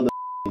oil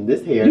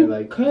this hair. You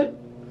like cut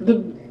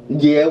the.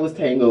 Yeah, it was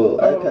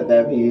tangled. I cut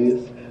that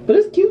piece, but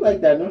it's cute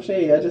like that. No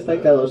shade. I just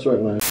like that little short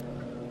one.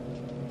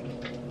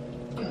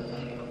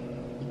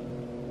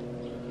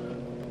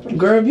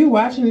 Girl, if you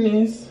watching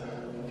this,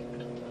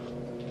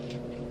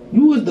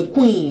 you was the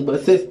queen,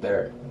 but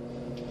sister,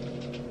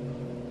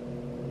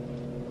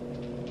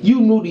 you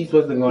knew these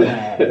wasn't gonna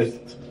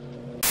last.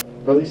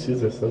 Oh, these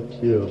shoes are so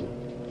cute.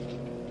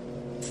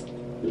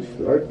 These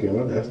shoes are cute. I'm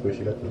gonna ask where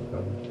she got them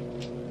from.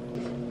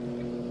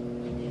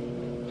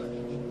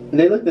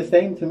 They look the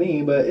same to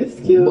me, but it's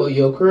cute. Well,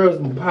 your curls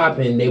were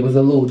popping. They was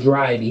a little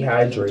dry,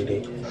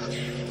 dehydrated.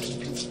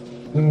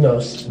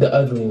 No, the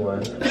ugly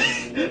one.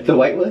 The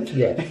white one?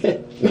 Yes.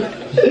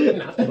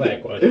 Not the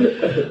black one.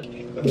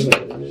 Just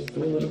a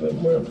little bit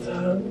more up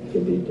top.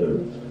 It be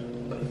dirt.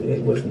 Because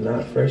it was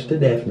not fresh to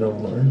death no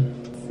more.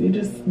 You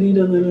just need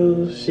a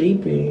little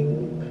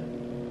shaping.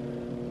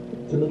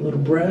 And a little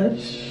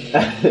brush.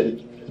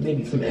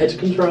 Maybe some edge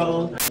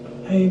control.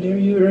 Hey, there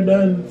you are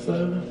done.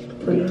 So,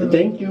 for now.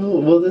 Thank you.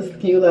 Will this,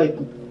 can you like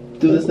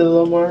do this in a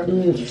little more?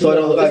 So I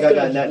don't look like I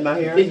got nut in my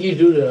hair? You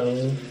do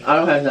though. I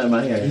don't have nut in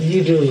my hair.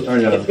 You do. Or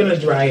no? It's gonna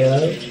dry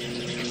up.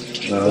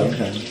 Oh,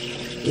 okay.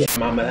 Yeah,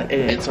 Mama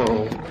and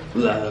Tom,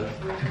 love.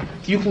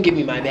 You can give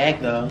me my bag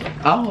though.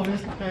 Oh,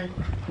 that's okay.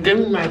 Give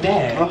me my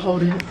bag. I'll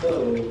hold it.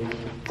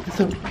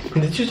 So,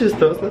 did you just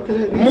throw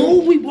something at me?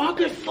 Move, we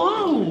walking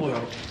slow.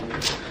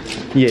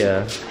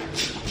 Yeah.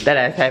 That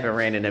ass haven't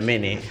ran in a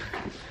minute.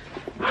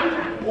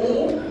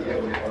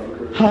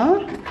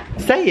 Huh?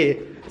 Say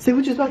it. Say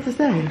what you're about to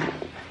say.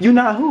 You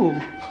not who?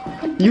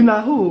 You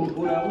not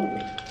who?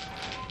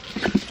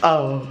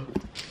 Oh.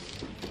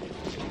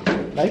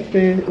 Like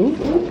this. Ooh,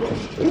 ooh,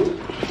 ooh.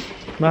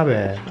 My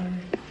bad.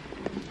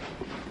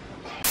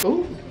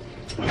 Ooh.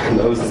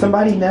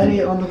 Somebody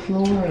nutted on the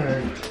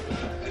floor.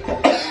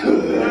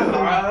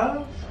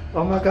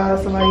 Oh my god,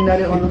 somebody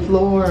nutted on the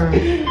floor.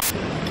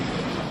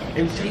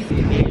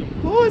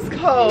 Oh, it's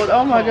cold.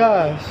 Oh my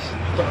gosh.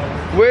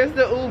 Where's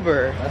the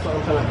Uber? That's what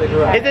I'm trying to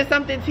figure out. Is it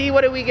something T?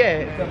 What do we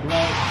get?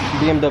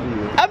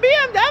 BMW. A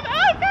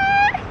BMW?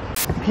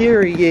 Okay.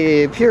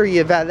 Period.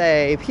 Period,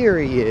 valet.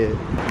 Period.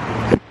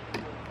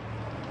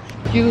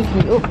 Excuse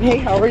me. Oh, hey,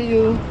 how are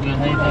you?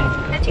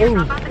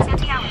 Ooh.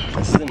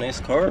 This is a nice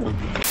car. Ooh.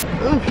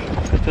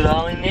 Put it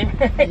all in there?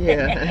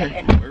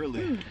 Yeah.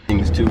 Early.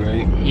 Things too,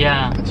 right?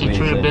 Yeah, it's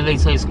durability,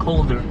 so it's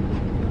colder.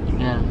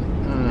 Yeah.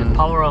 The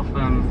power of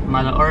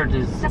Mother Earth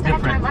is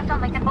different. Left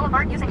on Lincoln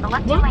Boulevard using the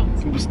left 2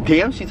 lanes.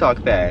 Damn, she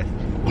talks fast.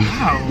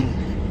 Wow.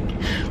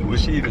 What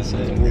she even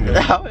said? I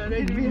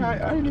didn't hear her.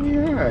 I didn't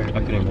hear her. I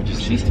couldn't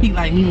register. She speak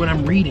like me when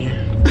I'm reading.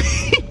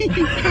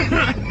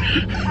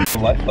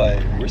 Wi-Fi.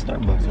 Where's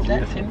Starbucks? Is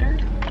that Tinder?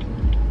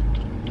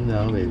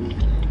 No, baby.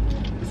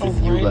 This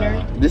is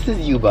Yuba. This is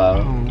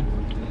Yuba.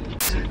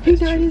 He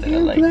got his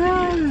new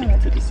glass.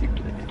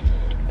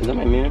 Is that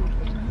my man?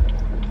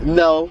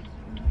 No.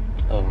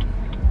 Oh.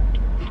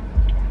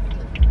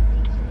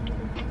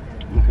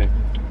 Okay.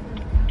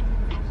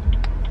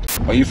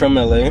 Are you from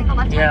LA?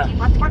 Yeah.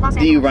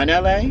 Do you run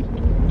LA?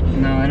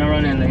 No, I don't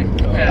run LA.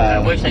 I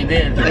wish I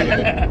did.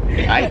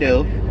 I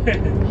do.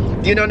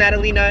 Do you know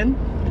Natalie Nunn?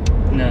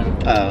 No.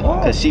 Oh,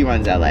 because she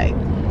runs LA.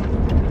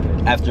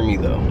 After me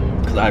though,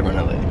 because I run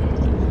LA.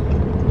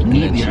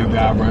 Neither of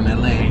y'all run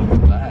LA.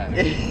 Bye.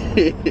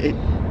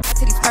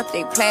 Titties purple,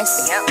 they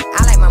plastic.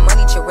 I like my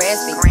money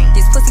Jurassic.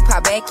 This pussy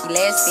pop back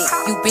elastic.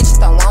 You bitches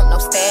don't want no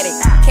static.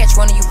 Catch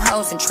one of you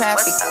hoes in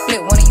traffic.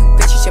 Flip one of you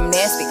bitches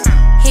gymnastic.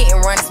 Hit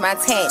and run is my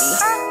tatty.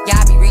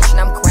 Y'all be reaching,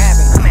 I'm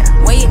grabbing.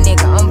 Wait,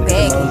 nigga, I'm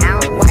begging.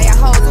 Why y'all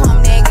hoes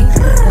home nagging?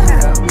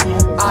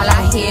 All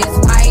I hear is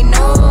white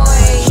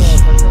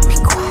noise. Be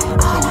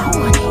quiet, all I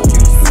want is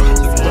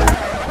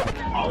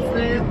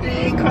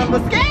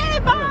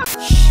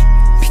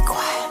be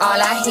quiet. All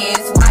I hear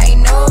is white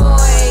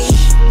noise.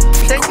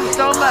 Thank you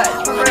so much,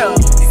 for real.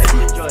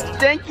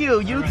 Thank you,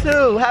 you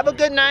too. Have a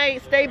good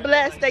night. Stay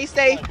blessed, stay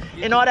safe,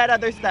 and all that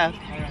other stuff.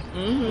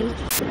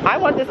 I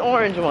want this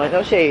orange one,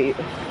 no shade.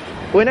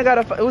 When I got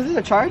a, was this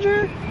a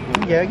charger?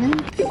 Yeah, again.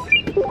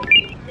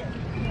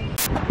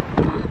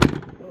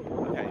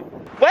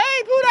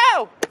 Wait,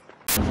 Pluto!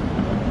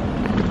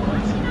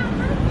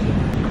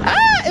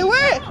 Ah, it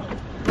worked!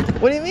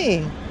 What do you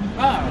mean?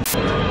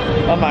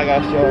 Oh my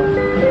gosh, yo.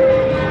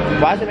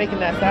 Why is it making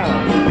that sound?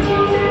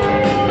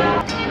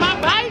 My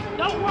bike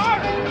don't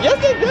work. Yes,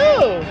 it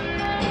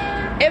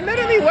do. It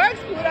literally works,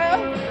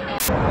 Pluto.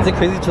 Is it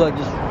crazy to like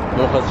just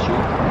run across the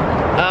street?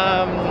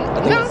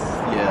 No.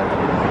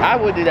 Yeah. I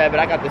would do that, but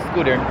I got the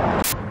scooter.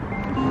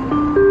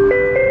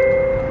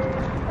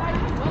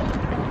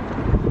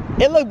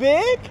 It look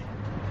big?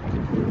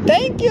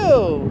 Thank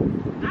you.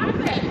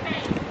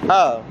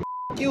 Oh.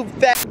 You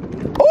fat.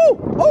 Ooh,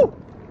 ooh,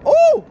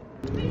 ooh.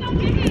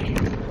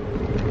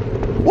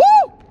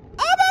 Woo!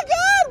 Oh my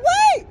God,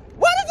 wait!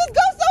 Why does this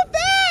go so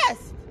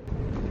fast?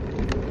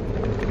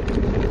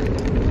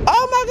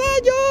 Oh my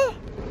God, y'all.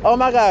 Oh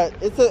my God,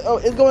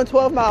 it's going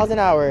 12 miles an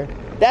hour.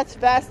 That's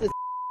fast as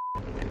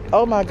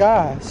oh my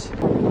gosh.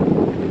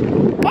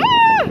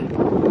 Ah!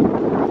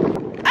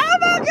 Oh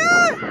my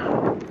God!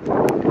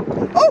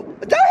 Oh,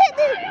 don't hit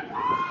me!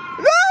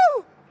 No!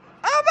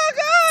 Oh my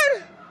God!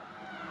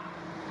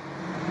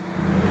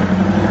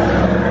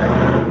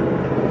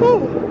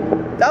 Whew.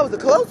 That was a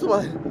close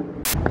one.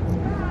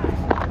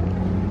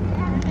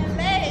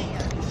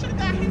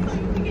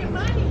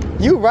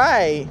 You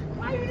right.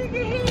 Why you didn't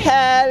get hit?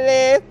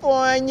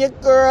 California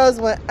girls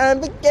were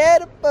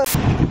unforgettable.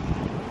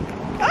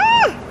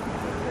 Ah!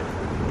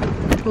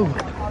 Ooh.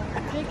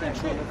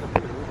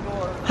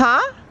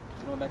 Huh?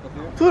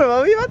 What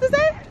were you about to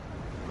say?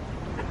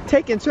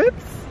 Taking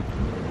trips?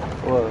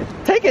 What?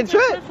 Taking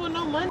trips? For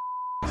no money.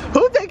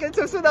 Who taking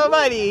trips with no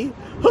money?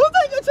 Who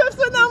taking trips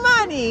with no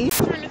money?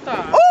 Turn this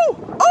off. Ooh!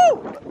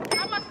 Ooh!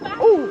 I'm gonna stop.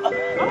 Ooh!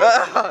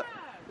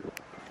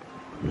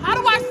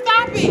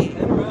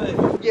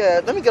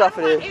 yeah, let me get off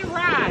of this. And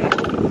ride.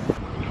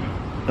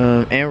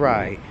 And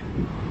ride.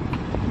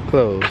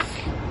 Close.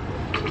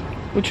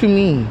 What you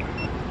mean?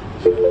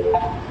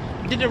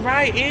 Did the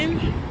ride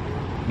end?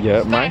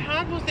 Yeah,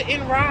 How was the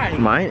end ride?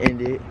 Mine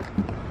ended.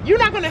 You're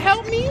not gonna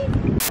help me?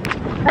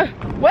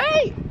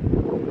 Wait!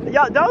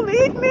 Y'all don't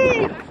leave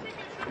me!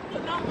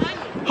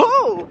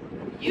 Who?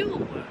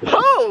 You.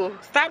 Who?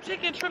 Stop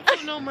taking trips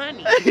with no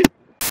money. Oh my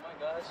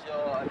gosh,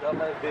 y'all, I got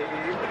my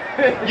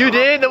baby. You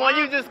did? The one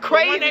you just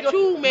crazy, The one that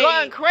you made.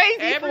 going crazy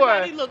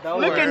Everybody for. looked for.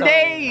 Looking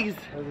days.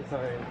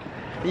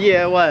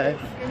 Yeah, it was.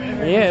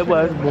 Yeah, it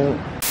was, boo.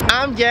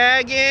 I'm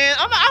gagging.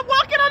 I'm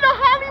walking on the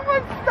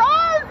Hollywood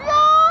stars,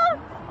 y'all.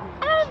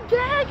 I'm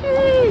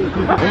gagging.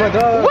 Oh my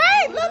god.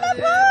 Wait, Lily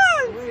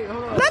Pons.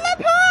 Lily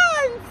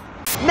Pons.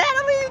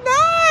 Natalie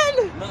Nunn.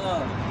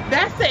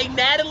 That's a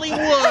Natalie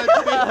Wood.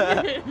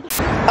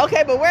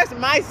 Okay, but where's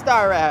my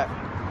star at?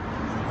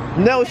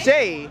 No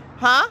shade.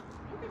 Huh?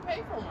 You can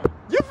pay for one.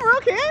 You for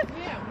real can?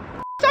 Yeah.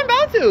 I'm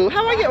about to.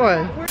 How do I get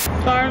one?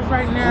 Stars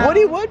right now.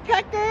 Woody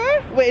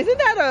Woodpecker? Wait, isn't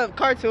that a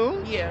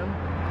cartoon? Yeah.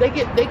 They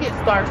get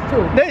stars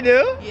too. They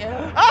do?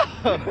 Yeah.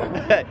 Oh!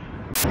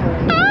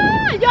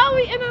 Y'all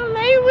we in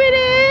LA with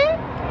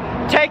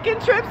it. Taking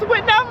trips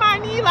with no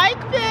money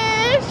like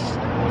fish.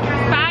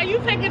 Why you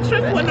taking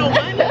trips with no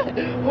money?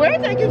 We're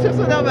taking trips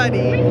with no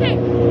money.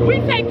 We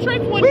take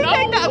trips with no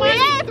money.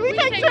 Yes, we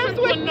take trips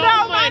with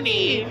no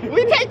money.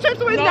 We take trips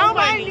with no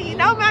money.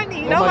 No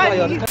money. No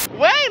money.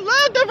 Wait,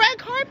 look, the red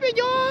carpet,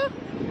 y'all.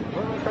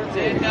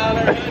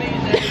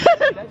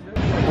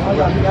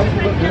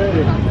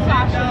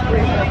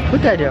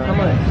 What that do?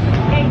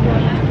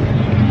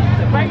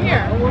 Right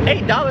here.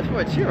 $8 for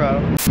a churro.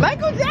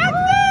 Michael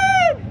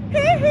Jackson!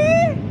 Hee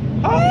hee!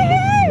 Oh my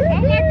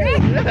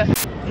god!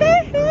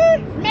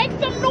 Make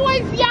some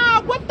noise,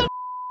 y'all. What the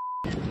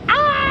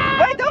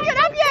ah! Wait, don't get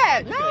up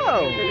yet! No!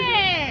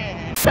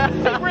 Yeah.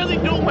 She really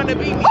do want to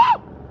be me.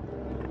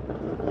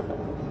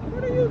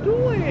 What are you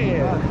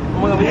doing?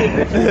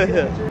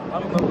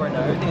 I'm broke right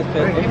now. Everything is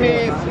paid. Give me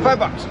 $5. I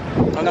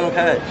got no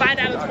cash.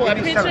 $5 for a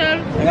picture.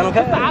 I got no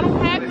cash. I don't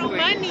have no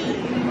money.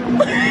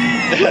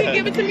 You can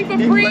give it to me for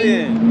free.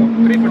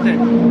 3 for 10.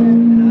 I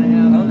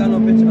don't got no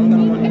picture. I don't got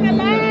no money. In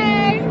LA.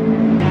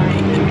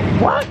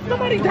 What?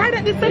 Somebody died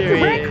at this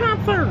Sexy Red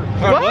concert.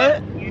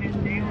 What?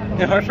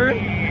 In Hartford?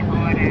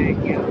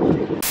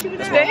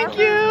 Thank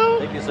you!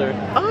 Thank you, sir.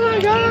 Oh my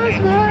gosh,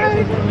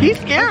 man! He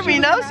scared me,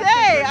 no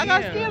shade! I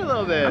got scared a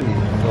little bit.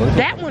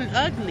 That one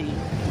ugly.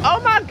 Oh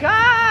my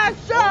gosh!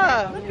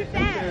 Look at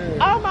that.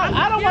 Oh my,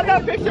 I don't want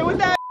that picture with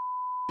that.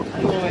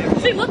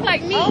 She look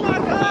like me. Oh my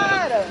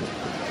god!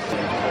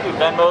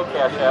 Venmo,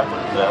 Cash App,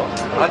 Zelle.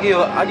 I'll give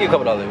you a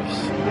couple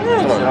dollars.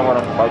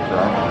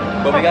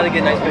 But we gotta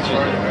get nice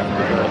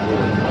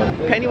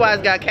pictures.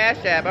 Pennywise got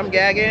Cash App. I'm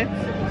gagging.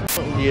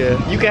 Yeah,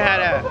 you can have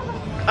that.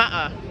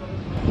 I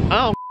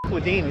don't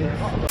with demons.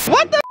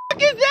 What the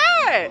is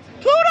that?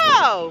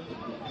 Pluto!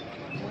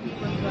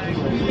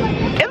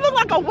 It looked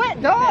like a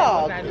wet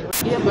dog.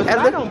 Yeah, but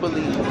I don't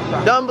believe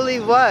it. Don't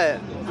believe what?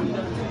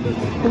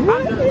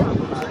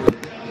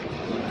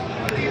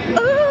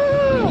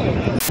 Oh.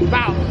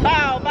 Bow,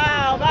 bow,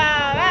 bow,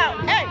 bow, bow.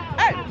 Hey,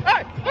 hey,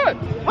 hey, hey.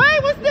 Wait,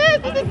 what's this?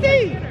 What's this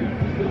thing?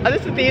 Oh,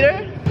 this is a theater?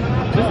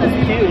 This is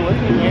cute. What's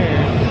in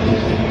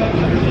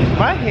here?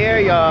 My hair,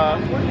 y'all.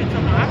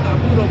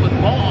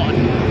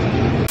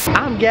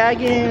 I'm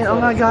gagging. Oh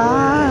my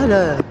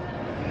god.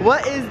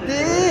 What is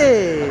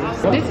this?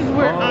 This is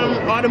where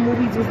all the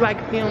movies was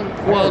like filmed.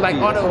 Well, like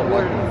all the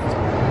awards.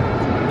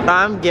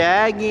 I'm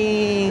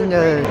gagging.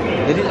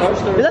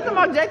 Is that the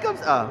Marc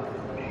Jacobs? Oh.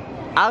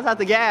 I was about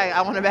to gag.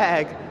 I want a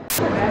bag.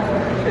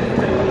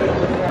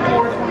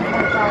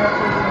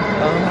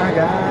 Oh my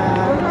god.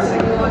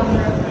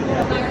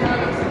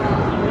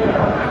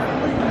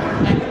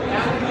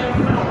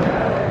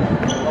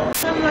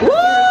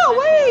 Whoa,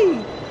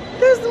 wait.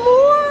 There's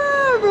more.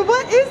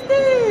 What is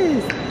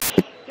this?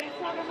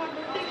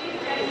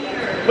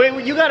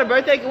 Wait, you got a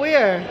birthday cake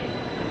where?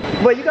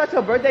 Wait, you got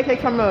your birthday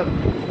cake from a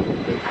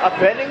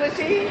vending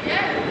machine?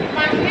 Yes,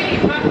 my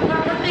cake, my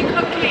birthday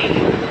cupcake.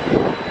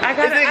 I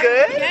got Is it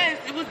good? Yes,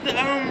 it was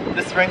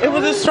the sprinkle. It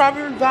was a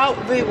strawberry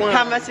velvet one.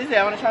 How much is it?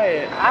 I want to try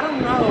it. I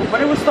don't know,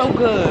 but it was so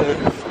good.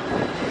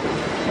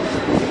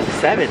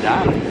 $7.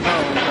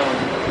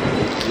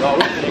 Oh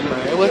no.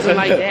 It wasn't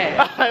like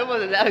that. It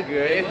wasn't that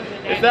good.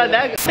 It's not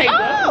that good.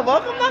 Oh,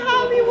 welcome to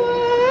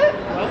Hollywood.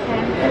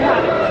 Welcome.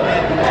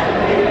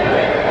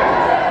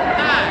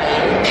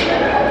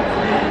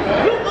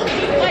 You look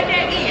just like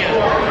that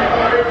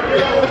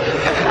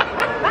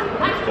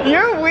Ian.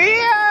 You're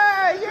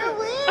weird. You're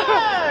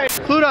weird.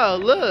 Pluto,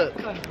 look.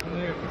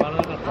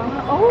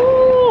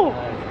 Oh,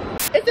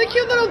 it's a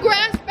cute little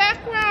grass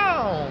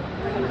background.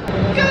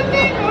 Good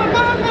thing for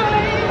my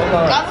life. I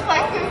look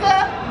like Sister.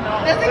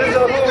 Does it get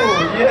Sister?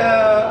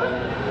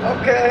 Yeah.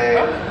 Okay.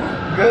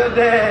 Good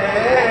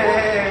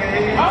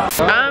day.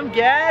 I'm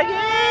gagging.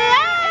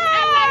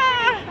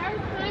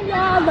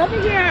 Y'all, love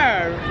it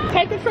here.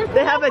 Take a trip.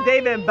 They have a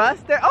Dave and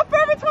Buster. Oh,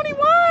 Forever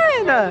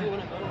 21.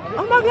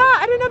 Oh my god,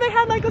 I didn't know they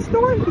had like a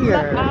store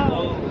here.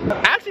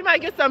 I actually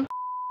might get some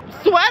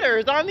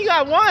sweaters. I only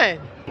got one.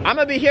 I'm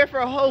gonna be here for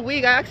a whole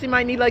week. I actually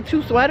might need like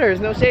 2 sweaters.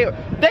 No shade.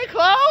 They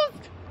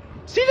closed?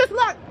 She just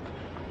looked.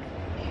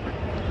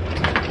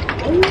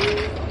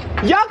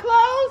 Y'all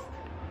closed?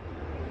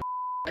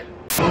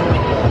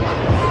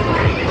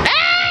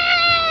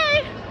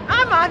 Hey!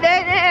 I'm on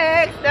that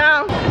next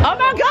now. Oh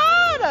my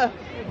god!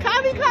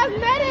 Kylie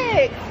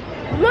Cosmetics!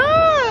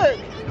 Look!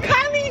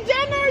 Kylie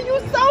Jenner, you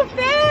so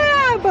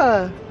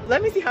fab!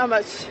 Let me see how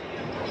much.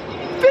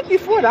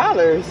 $54.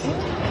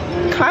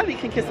 Kylie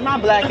can kiss my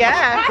black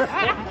ass.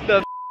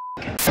 The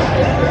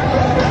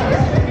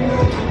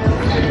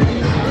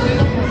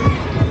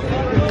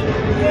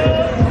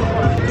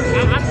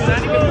I'm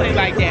not even playing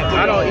like that.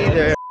 I don't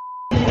either.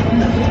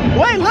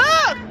 Wait,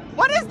 look!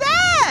 What is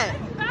that?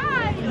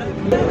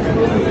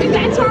 Is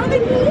that Charlie?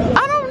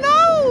 I don't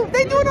know.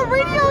 They doing a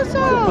radio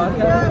show.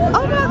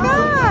 Oh my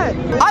god.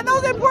 Are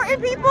those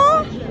important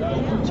people?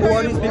 Who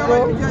are these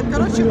people?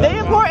 They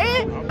important?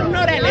 I don't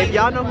know that. If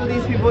y'all know who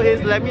these people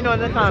is, let me know in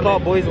the comments. It's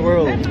called Boys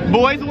World.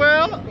 Boys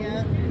World?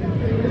 Yeah.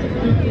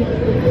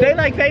 They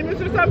like famous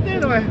or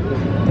something, or?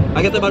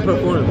 I guess they're about to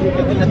perform.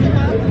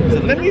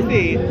 Let me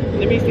see.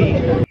 Let me see.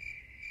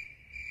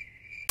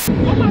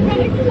 Oh my god,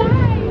 it's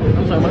live!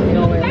 I'm sorry,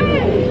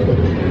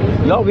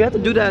 no, we have to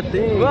do that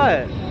thing.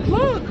 What?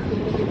 Look!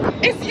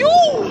 It's you!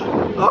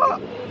 Oh,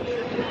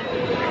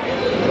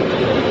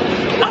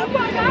 Oh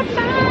my god,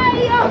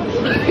 style!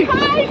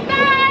 Hi,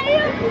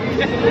 style!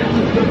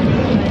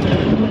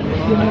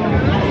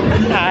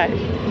 Hi.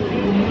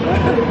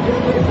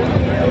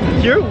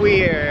 You're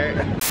weird.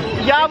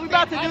 Y'all, we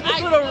about to do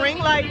this little ring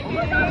light.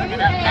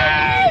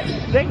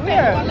 Right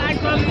there. Oh my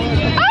god!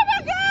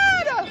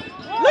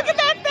 Look at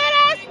that fat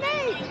ass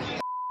snake!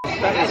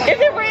 Is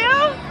it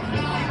real?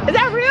 Is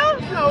that real?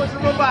 No, it's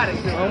robotic.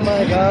 Oh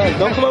my god.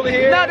 Don't come over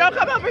here. No, don't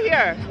come over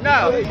here.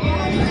 No.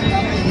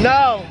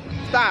 No.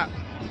 Stop.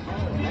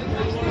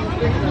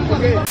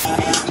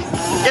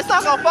 It's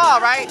not gonna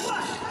fall, right?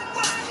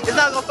 It's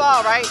not gonna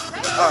fall, right?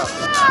 Oh.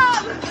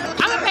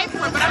 I'm gonna pay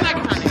for it, but I'm not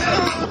gonna.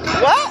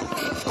 What?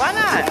 Why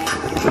not?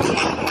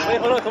 Wait,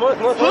 hold on, come on.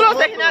 Pluto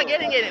said he's not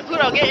getting in it.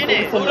 Pluto, get in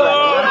it. Pluto!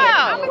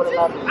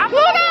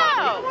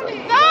 Pluto!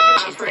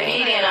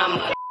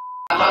 No!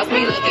 Boss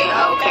me looking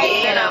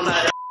okay, and I'm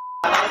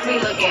boss me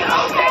looking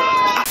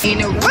okay. In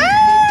the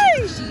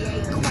Wait! she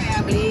ate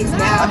crab legs,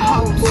 now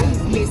whole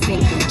tooth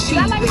missing. Cheap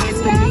ass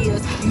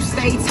meals, you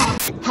stay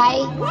talking.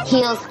 High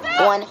heels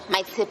on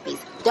my tippies.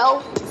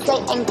 Don't say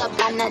ain't got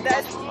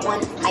bananas on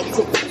my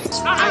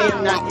tippies. I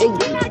am not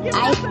ignorant. I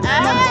know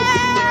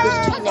that niggas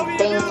tryna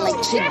bang like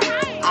chicken.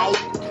 I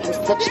am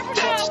such a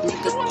catch,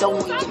 niggas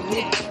throwing your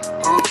nigga.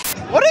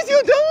 What is you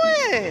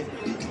doing?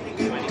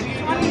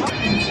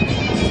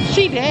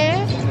 She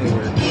dead?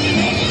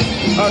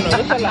 Oh no,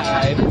 it's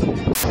alive.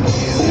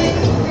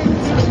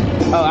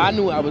 Oh, I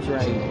knew I was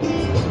right.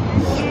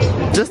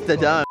 Just the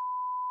dumb.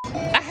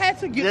 I had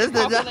to get Just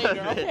the the calculator,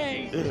 dumb.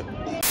 okay?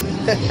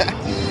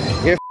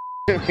 You're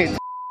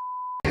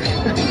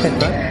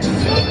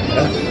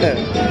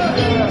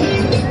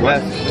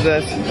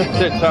That's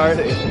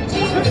retarded.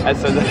 I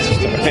said that's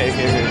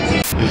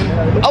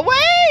retarded. Oh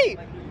wait!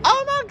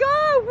 Oh my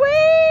god,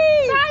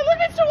 wait! Hey, look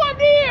at you up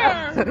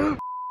there!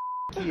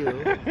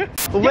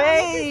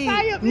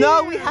 Wait!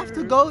 No, we have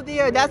to go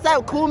there. That's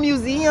that cool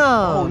museum.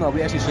 Oh no,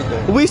 we actually should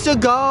go. We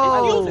should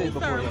go.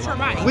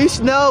 Right. We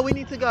no, we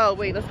need to go.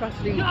 Wait, let's cross the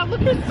street. Y'all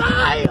look at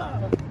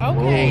style.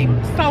 Okay,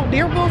 so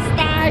there goes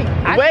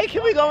style. Wait,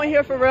 can we go in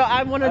here for real?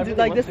 I want to do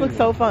like this. Looks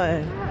so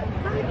fun.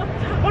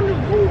 On the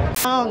roof.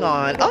 Hang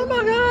on. Oh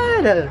my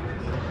god.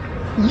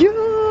 Yo.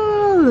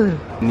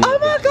 Oh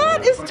my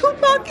god, it's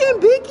Tupac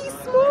and Biggie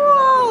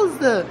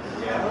Smalls.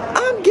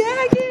 I'm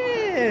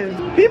gagging.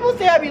 People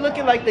say I be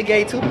looking like the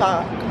gay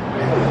Tupac.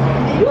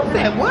 You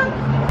said what?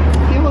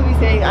 People be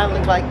saying I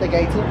look like the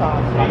gay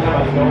Tupac.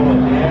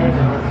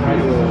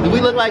 Do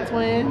we look like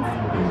twins?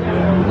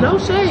 No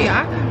shade.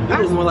 I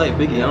look more like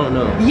Biggie, I don't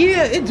know.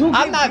 Yeah, it do.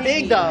 I'm not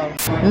big though.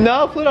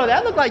 No, Pluto,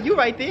 that look like you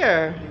right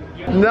there.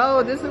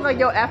 No, this is like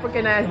your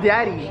African ass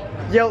daddy.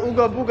 Yo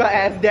Ooga Booga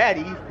ass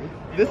daddy.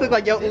 This look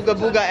like your Ooga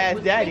Booga ass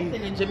daddy.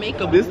 In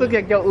Jamaica. This look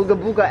like your Ooga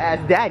Booga ass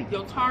daddy.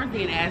 Your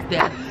Tarzan ass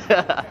daddy.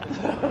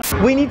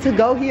 We need to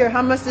go here.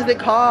 How much does it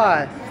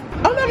cost?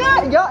 Oh my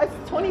god, yo, it's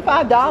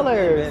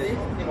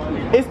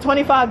 $25. It's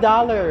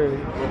 $25.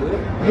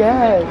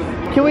 Yes.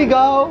 Can we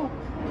go?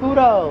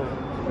 Pluto.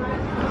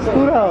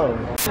 Pluto.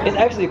 It's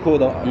actually cool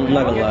though, I'm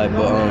not gonna lie,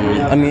 but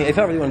I mean, if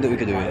I really want to do it,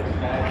 we could do it.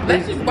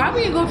 Why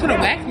would you go to the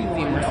wax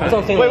museum or That's what I'm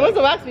something? saying. Wait, like, what's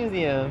the wax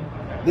museum?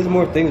 there's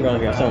more things around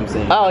here, that's what I'm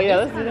saying. Oh yeah,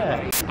 let's do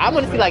that. I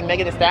want to see like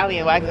Megan Thee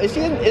Stallion wax.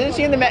 Isn't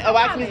she in the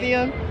wax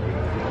museum?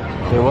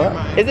 Wait,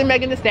 what? Isn't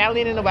Megan Thee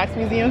Stallion in the wax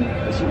museum?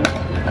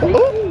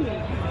 Ooh.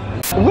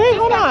 Wait,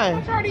 hold on.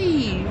 What are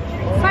these?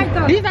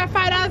 These are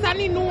 $5. I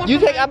need new ones. You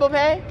take Apple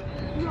Pay?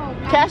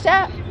 Cash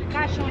App?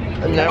 Cash on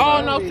it.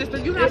 Oh no, sister,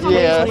 you not talking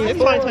Yeah, about it's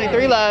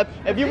 2023, love.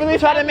 If you really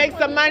try to make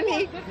some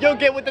money, you'll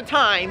get with the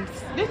times.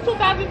 This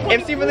 2023.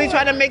 If she really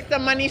try to make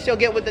some money, she'll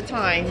get with the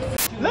times.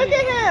 Look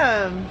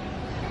at him.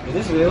 Is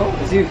this real?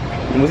 Was he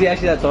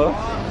actually that tall?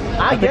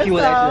 I think he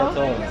was so.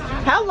 actually that tall.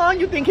 How long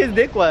you think his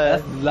dick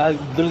was? That's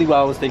literally what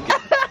I was thinking.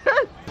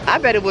 I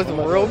bet it was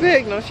real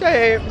big, no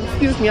shade.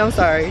 Excuse me, I'm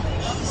sorry.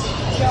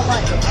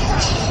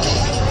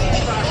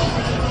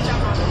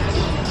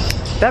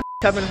 That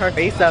covering her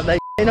face up, like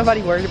ain't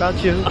nobody worried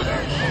about you.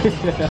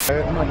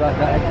 Oh my god,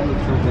 that actually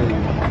looks so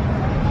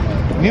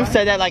big. You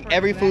said that like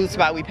every food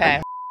spot we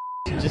passed.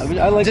 I mean,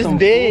 I like Just some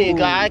big,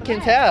 food. I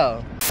can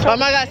tell. Oh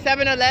my god,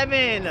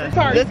 7-Eleven.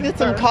 Let's get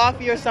some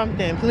coffee or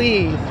something,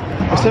 please.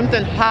 Or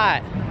something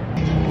hot.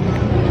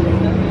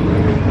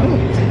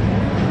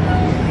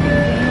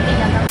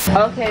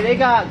 Okay, they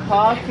got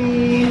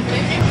coffee.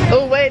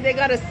 Oh wait, they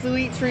got a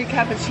sweet treat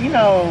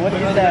cappuccino. What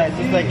is that?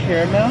 Just like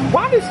caramel?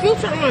 Why does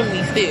filter on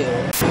me still?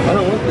 I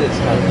don't want this.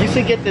 You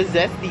should get the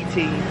zesty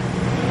tea.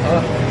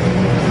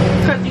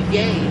 Cause you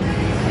gay.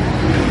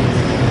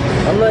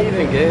 I'm not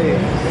even gay.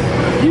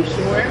 You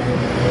sure?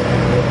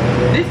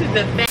 This is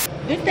the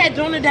this that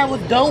donut that was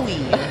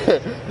doughy.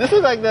 This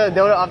is like the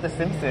donut off The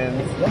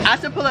Simpsons. I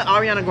should pull an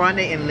Ariana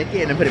Grande and lick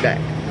it and then put it back.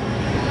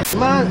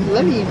 Come on,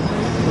 let me.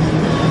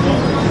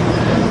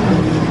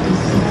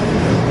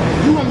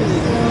 You want me to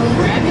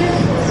grab it?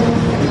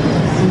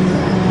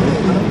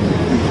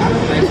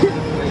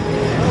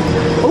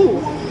 Ooh.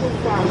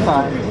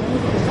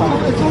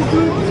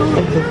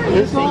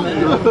 It's fine.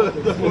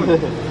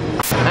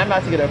 I'm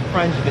about to get a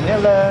French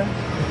vanilla.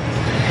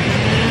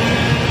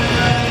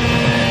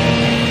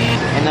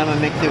 And I'm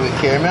gonna mix it with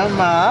caramel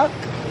mock.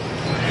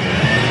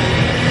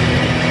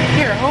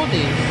 Here, hold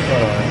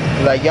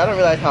this. Like, y'all don't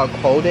realize how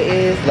cold it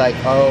is. Like,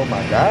 oh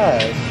my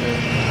gosh.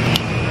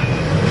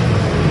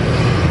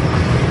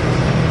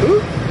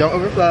 Ooh, don't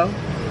overflow.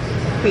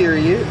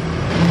 Period.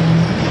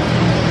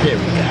 There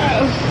we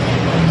go.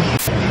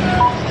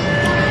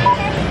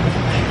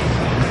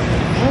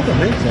 That's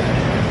amazing.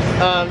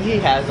 He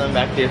has them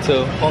back there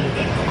too.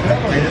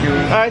 Thank you.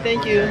 Alright,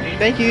 thank you.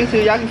 Thank you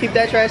too. Y'all can keep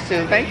that trash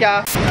too. Thank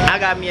y'all. I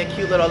got me a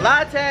cute little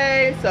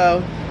latte,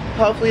 so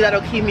hopefully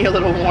that'll keep me a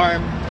little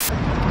warm.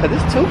 Cause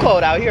it's too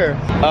cold out here.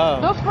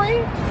 No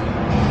free.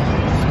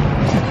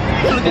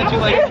 Look at you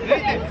like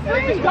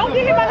Don't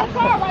get hit by the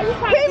car while you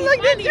trying to He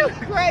looked at you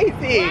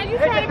crazy. Why you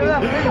trying to be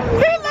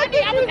He looked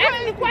at I was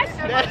asking the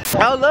question.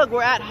 Oh look,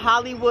 we're at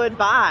Hollywood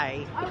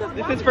Bi.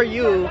 This is for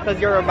you,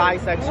 because you're a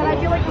bisexual. I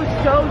feel like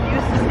we're so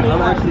used to speaking.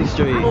 I'm actually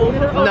straight.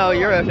 No,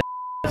 you're a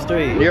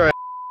Straight. you're a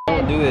I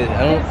don't do it.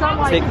 I don't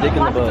take dick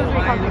in the butt.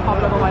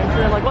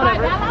 Like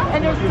whatever.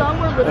 And there's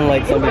somewhere really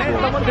Unlike some people.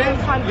 someone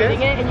who's time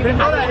getting it and you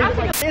can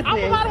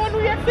I'm out on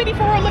New York City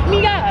for her. Look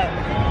me up.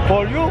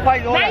 For you,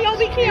 $5. Now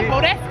be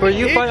careful. That's For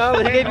you,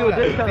 $5. He gave you a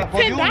discount.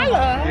 $10.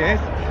 Yes.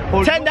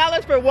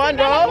 $10 for one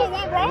rose?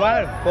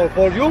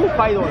 For you,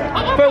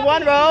 $5. For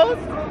one rose?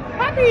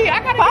 Poppy, I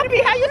gotta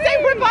Poppy, how you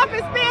say rip off in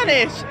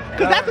Spanish?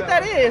 Because that's what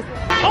that is.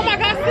 Oh my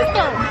god,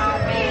 sister.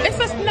 It's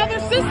just another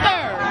sister.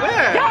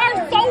 Where? Y'all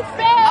are so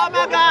fat. Oh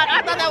my god,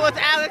 I thought that was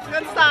Alex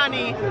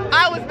Vinsani.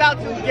 I was about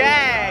to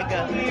gag. I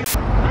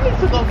need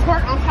to go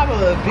twerk on top of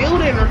a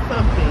building or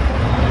something.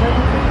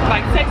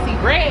 Like sexy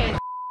red.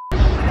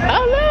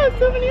 Oh look,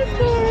 souvenir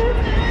store.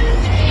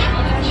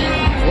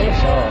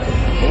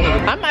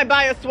 I might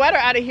buy a sweater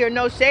out of here,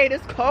 no shade,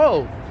 it's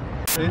cold.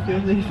 I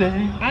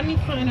need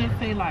something that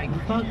say like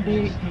fuck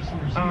dick,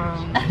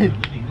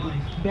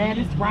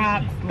 baddest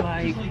rocks,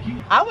 like.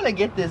 I want to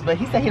get this, but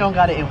he said he don't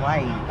got it in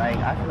white. Like,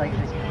 I feel like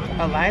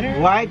a lighter?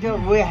 White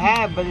we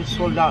have, but it's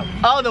sold out.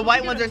 Oh, the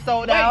white ones are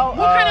sold Wait, out?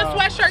 what kind of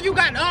sweatshirt you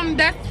got?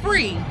 That's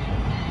free.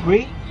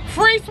 Free?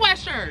 Free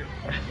sweatshirt.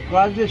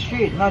 Across the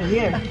street, not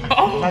here.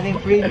 Nothing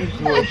free in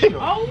this world.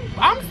 Oh,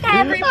 I'm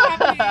sorry,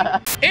 Poppy.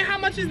 And how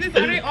much is this?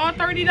 Are they all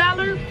 $30?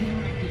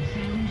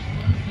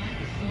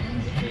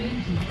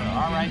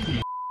 Alright.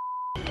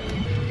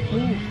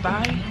 Ooh,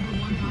 bye.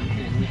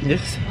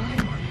 Yes.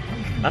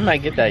 I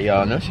might get that,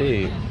 y'all. No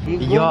shade.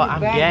 Y'all,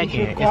 I'm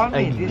gagging. It's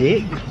a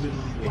dick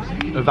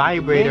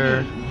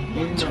vibrator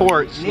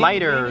torch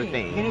lighter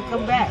thing. Can you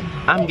come back?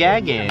 I'm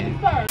gagging.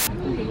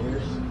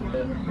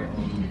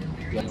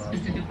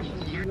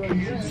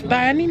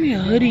 Spy, I need me a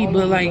hoodie,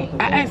 but like,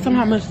 I asked him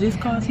how much this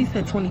cost. He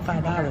said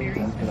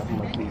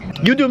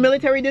 $25. You do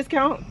military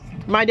discount?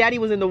 My daddy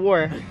was in the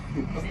war.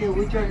 Okay,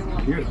 which one you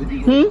want?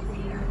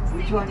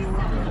 Which one you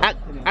want?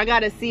 I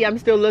gotta see, I'm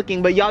still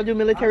looking, but y'all do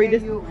military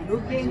discount? You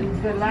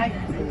looking the light,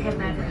 you can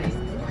manage.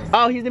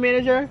 Oh, he's the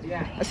manager?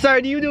 Yeah.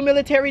 Sir, do you do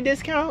military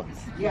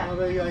discounts? Yeah.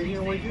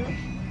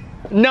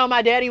 No,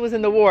 my daddy was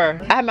in the war.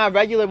 I have my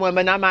regular one,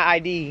 but not my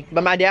ID.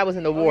 But my dad was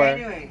in the war.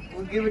 Anyway,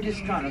 we'll give a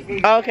discount,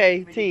 okay?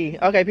 Okay, T.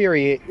 Okay,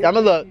 period.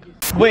 I'ma look.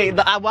 Wait,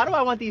 why do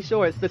I want these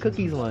shorts? The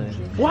cookies one.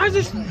 Why is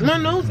this, my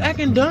nose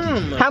acting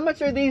dumb? How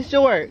much are these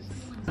shorts?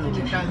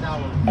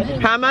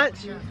 How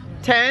much?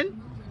 10?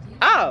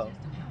 Oh.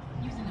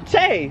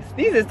 Chase,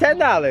 these is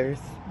 $10.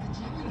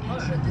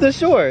 The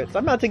shorts.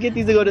 I'm about to get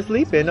these to go to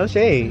sleep in, no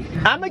shade.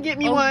 I'ma get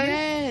me one.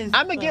 Yes.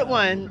 I'ma get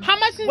one. How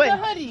much is the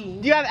hoodie?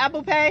 Do you have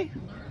Apple Pay?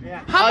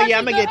 Yeah. How much yeah,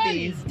 is I'ma the get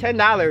hoodie? these.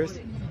 $10.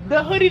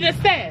 The hoodie, the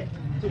set.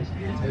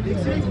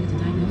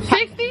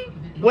 60?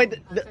 Wait,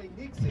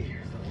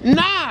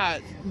 Nah,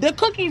 the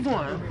cookies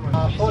one.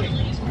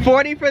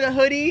 40 for the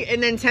hoodie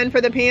and then 10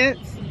 for the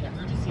pants?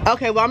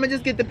 Okay, well, I'm gonna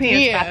just get the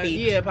pants, Yeah,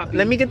 Papi. yeah, Papi.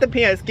 Let me get the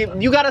pants.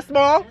 You got a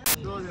small?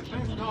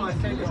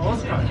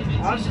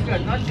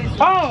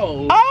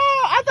 Oh.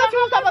 Oh, I thought you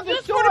were talking about the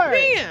Just for the shorts.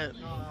 pants.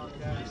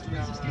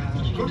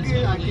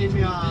 Cookie, I give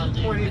you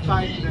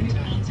 25.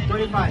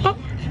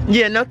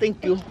 Yeah, no,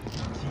 thank you.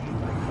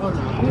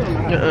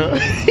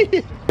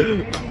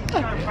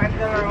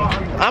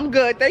 I'm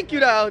good, thank you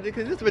though,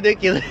 because it's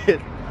ridiculous.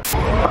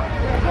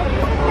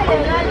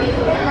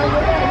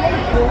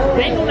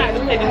 They knew not to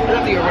say this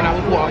earlier when I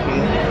was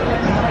walking.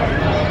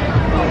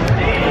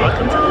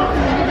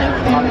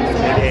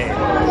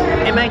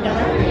 Am I done?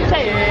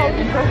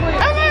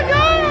 Oh my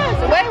gosh!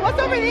 Wait, what's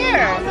over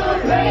there?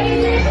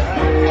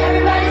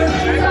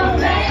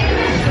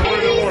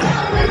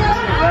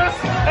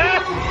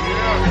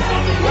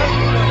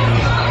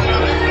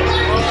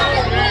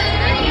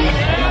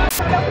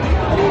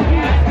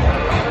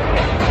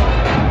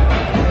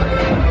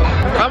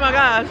 Oh my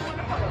gosh.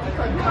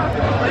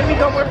 Let me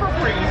go with for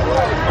free.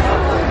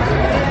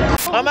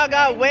 Oh my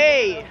god,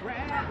 wait.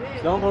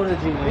 Don't go to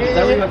Genie. Is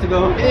that where you have to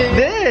go?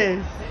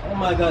 This. Oh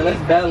my god, that's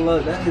bad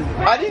luck. That is.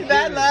 Are these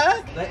bad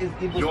luck? That is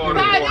evil. Your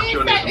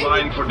fortune is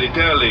mine for the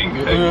telling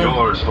and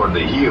yours for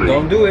the hearing.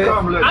 Don't do it.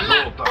 Come, let's I'm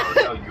not.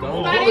 tell you Don't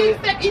more. I didn't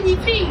accept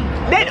EBT.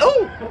 Then,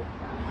 ooh.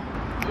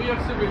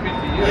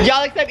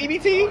 Y'all accept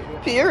EBT?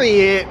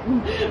 Period.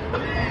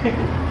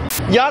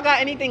 Y'all got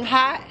anything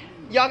hot?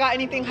 Y'all got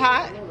anything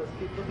hot?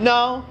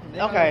 No?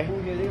 Okay.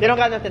 They don't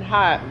got nothing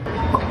hot.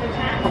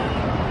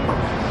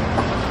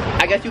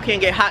 I guess you can't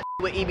get hot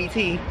with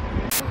EBT.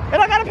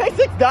 And I gotta pay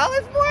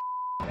 $6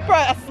 for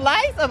a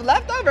slice of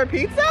leftover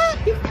pizza?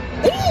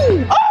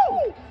 Ooh!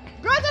 Oh!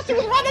 Girl, I thought she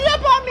was running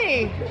up on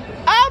me.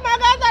 Oh my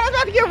god, I thought I was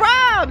about to get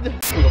robbed.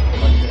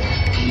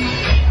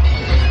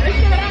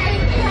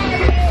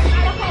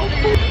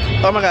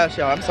 Oh my gosh,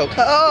 y'all, I'm so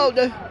cold.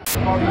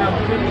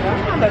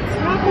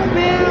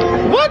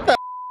 What the?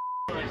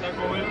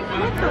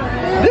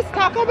 This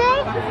Taco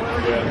Bell?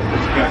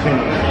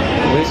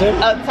 What is it?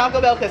 Taco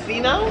Bell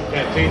Casino?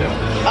 Cantina.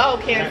 Oh,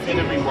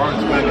 Cantina.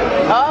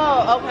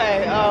 Oh,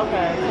 okay. Oh,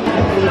 okay.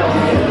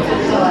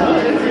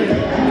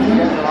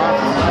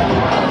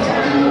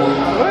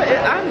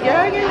 I'm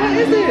gagging. What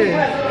is it?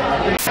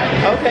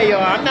 Okay,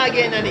 y'all, I'm not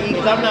getting nothing to eat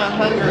because I'm not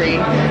hungry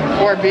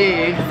or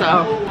big.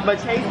 So, but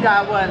Chase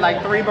got what,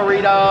 like 3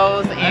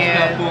 burritos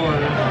and.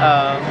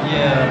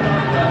 Yeah.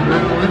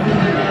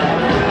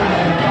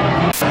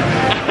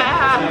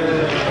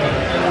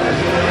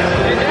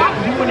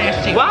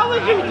 Why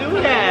would you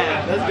do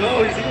that? Let's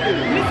go. He's here.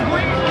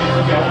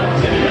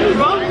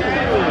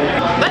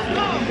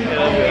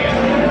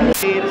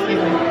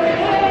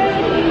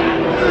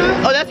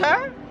 Oh, that's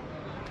her?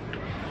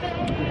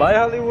 Bye,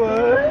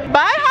 Hollywood.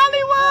 Bye,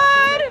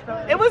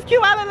 Hollywood. It was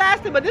cute while it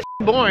lasted, but this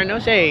boring, no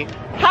shade.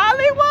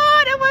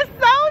 Hollywood, it was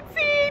so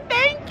tea.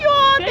 Thank you.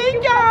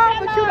 Thank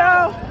y'all. But you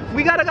know,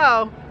 we gotta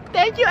go.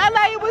 Thank you,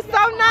 LA. It was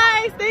so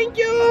nice. Thank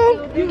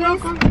you. You're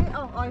welcome.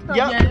 Oh, I thought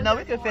Yep, no,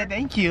 we can fit.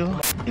 Thank you.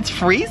 It's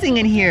freezing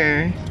in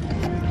here.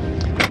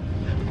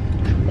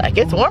 Like,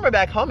 it's warmer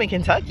back home in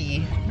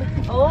Kentucky.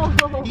 Oh.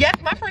 Yes,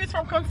 my friend is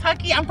from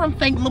Kentucky. I'm from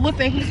St. Louis,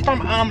 and he's from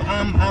New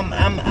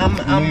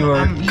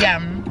York. yeah,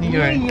 New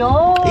York.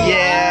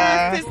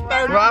 Yeah.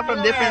 We're all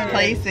from different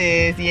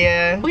places.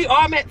 Yeah. We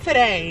all met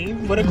today.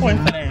 What a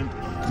coincidence.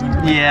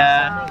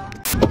 Yeah.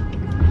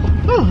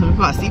 Ooh, we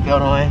put a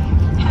seatbelt on.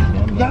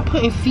 Y'all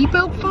putting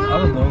seatbelts I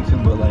was on? going to,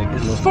 but like,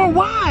 it's For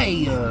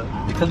why?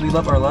 because we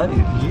love our life.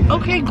 Yeah.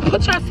 Okay,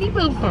 put your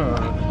seatbelts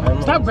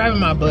on. Stop grabbing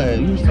my butt.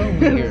 You're so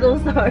weird. I'm so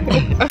sorry.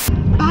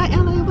 Bye,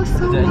 LA. It was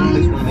so Dad, you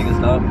just nice. want to make it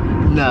stop?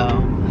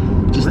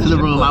 No. Just to the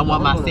room. I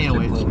want my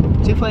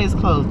sandwich. Chick-fil-A is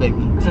closed,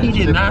 baby. He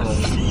did not.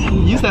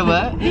 You said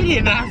what? He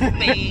did not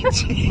say.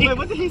 Wait,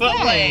 what did he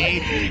say?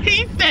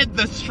 He said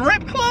the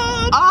strip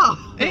club. Oh.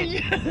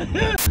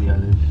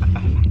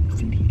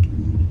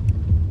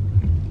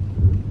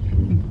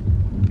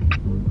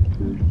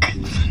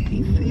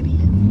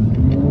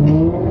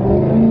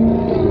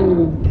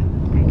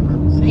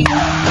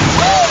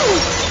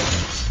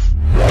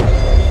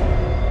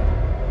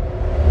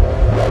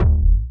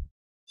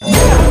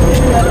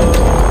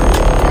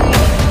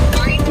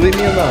 Leave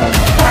me alone.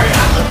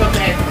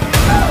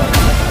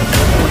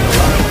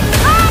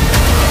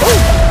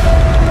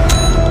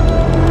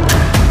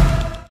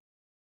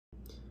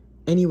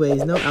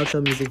 Anyways, no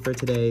outro music for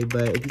today,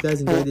 but if you guys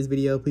enjoyed this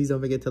video, please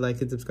don't forget to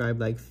like and subscribe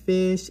like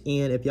fish.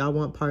 And if y'all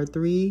want part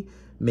 3,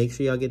 make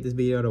sure y'all get this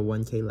video to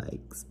 1K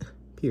likes.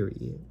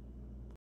 Period.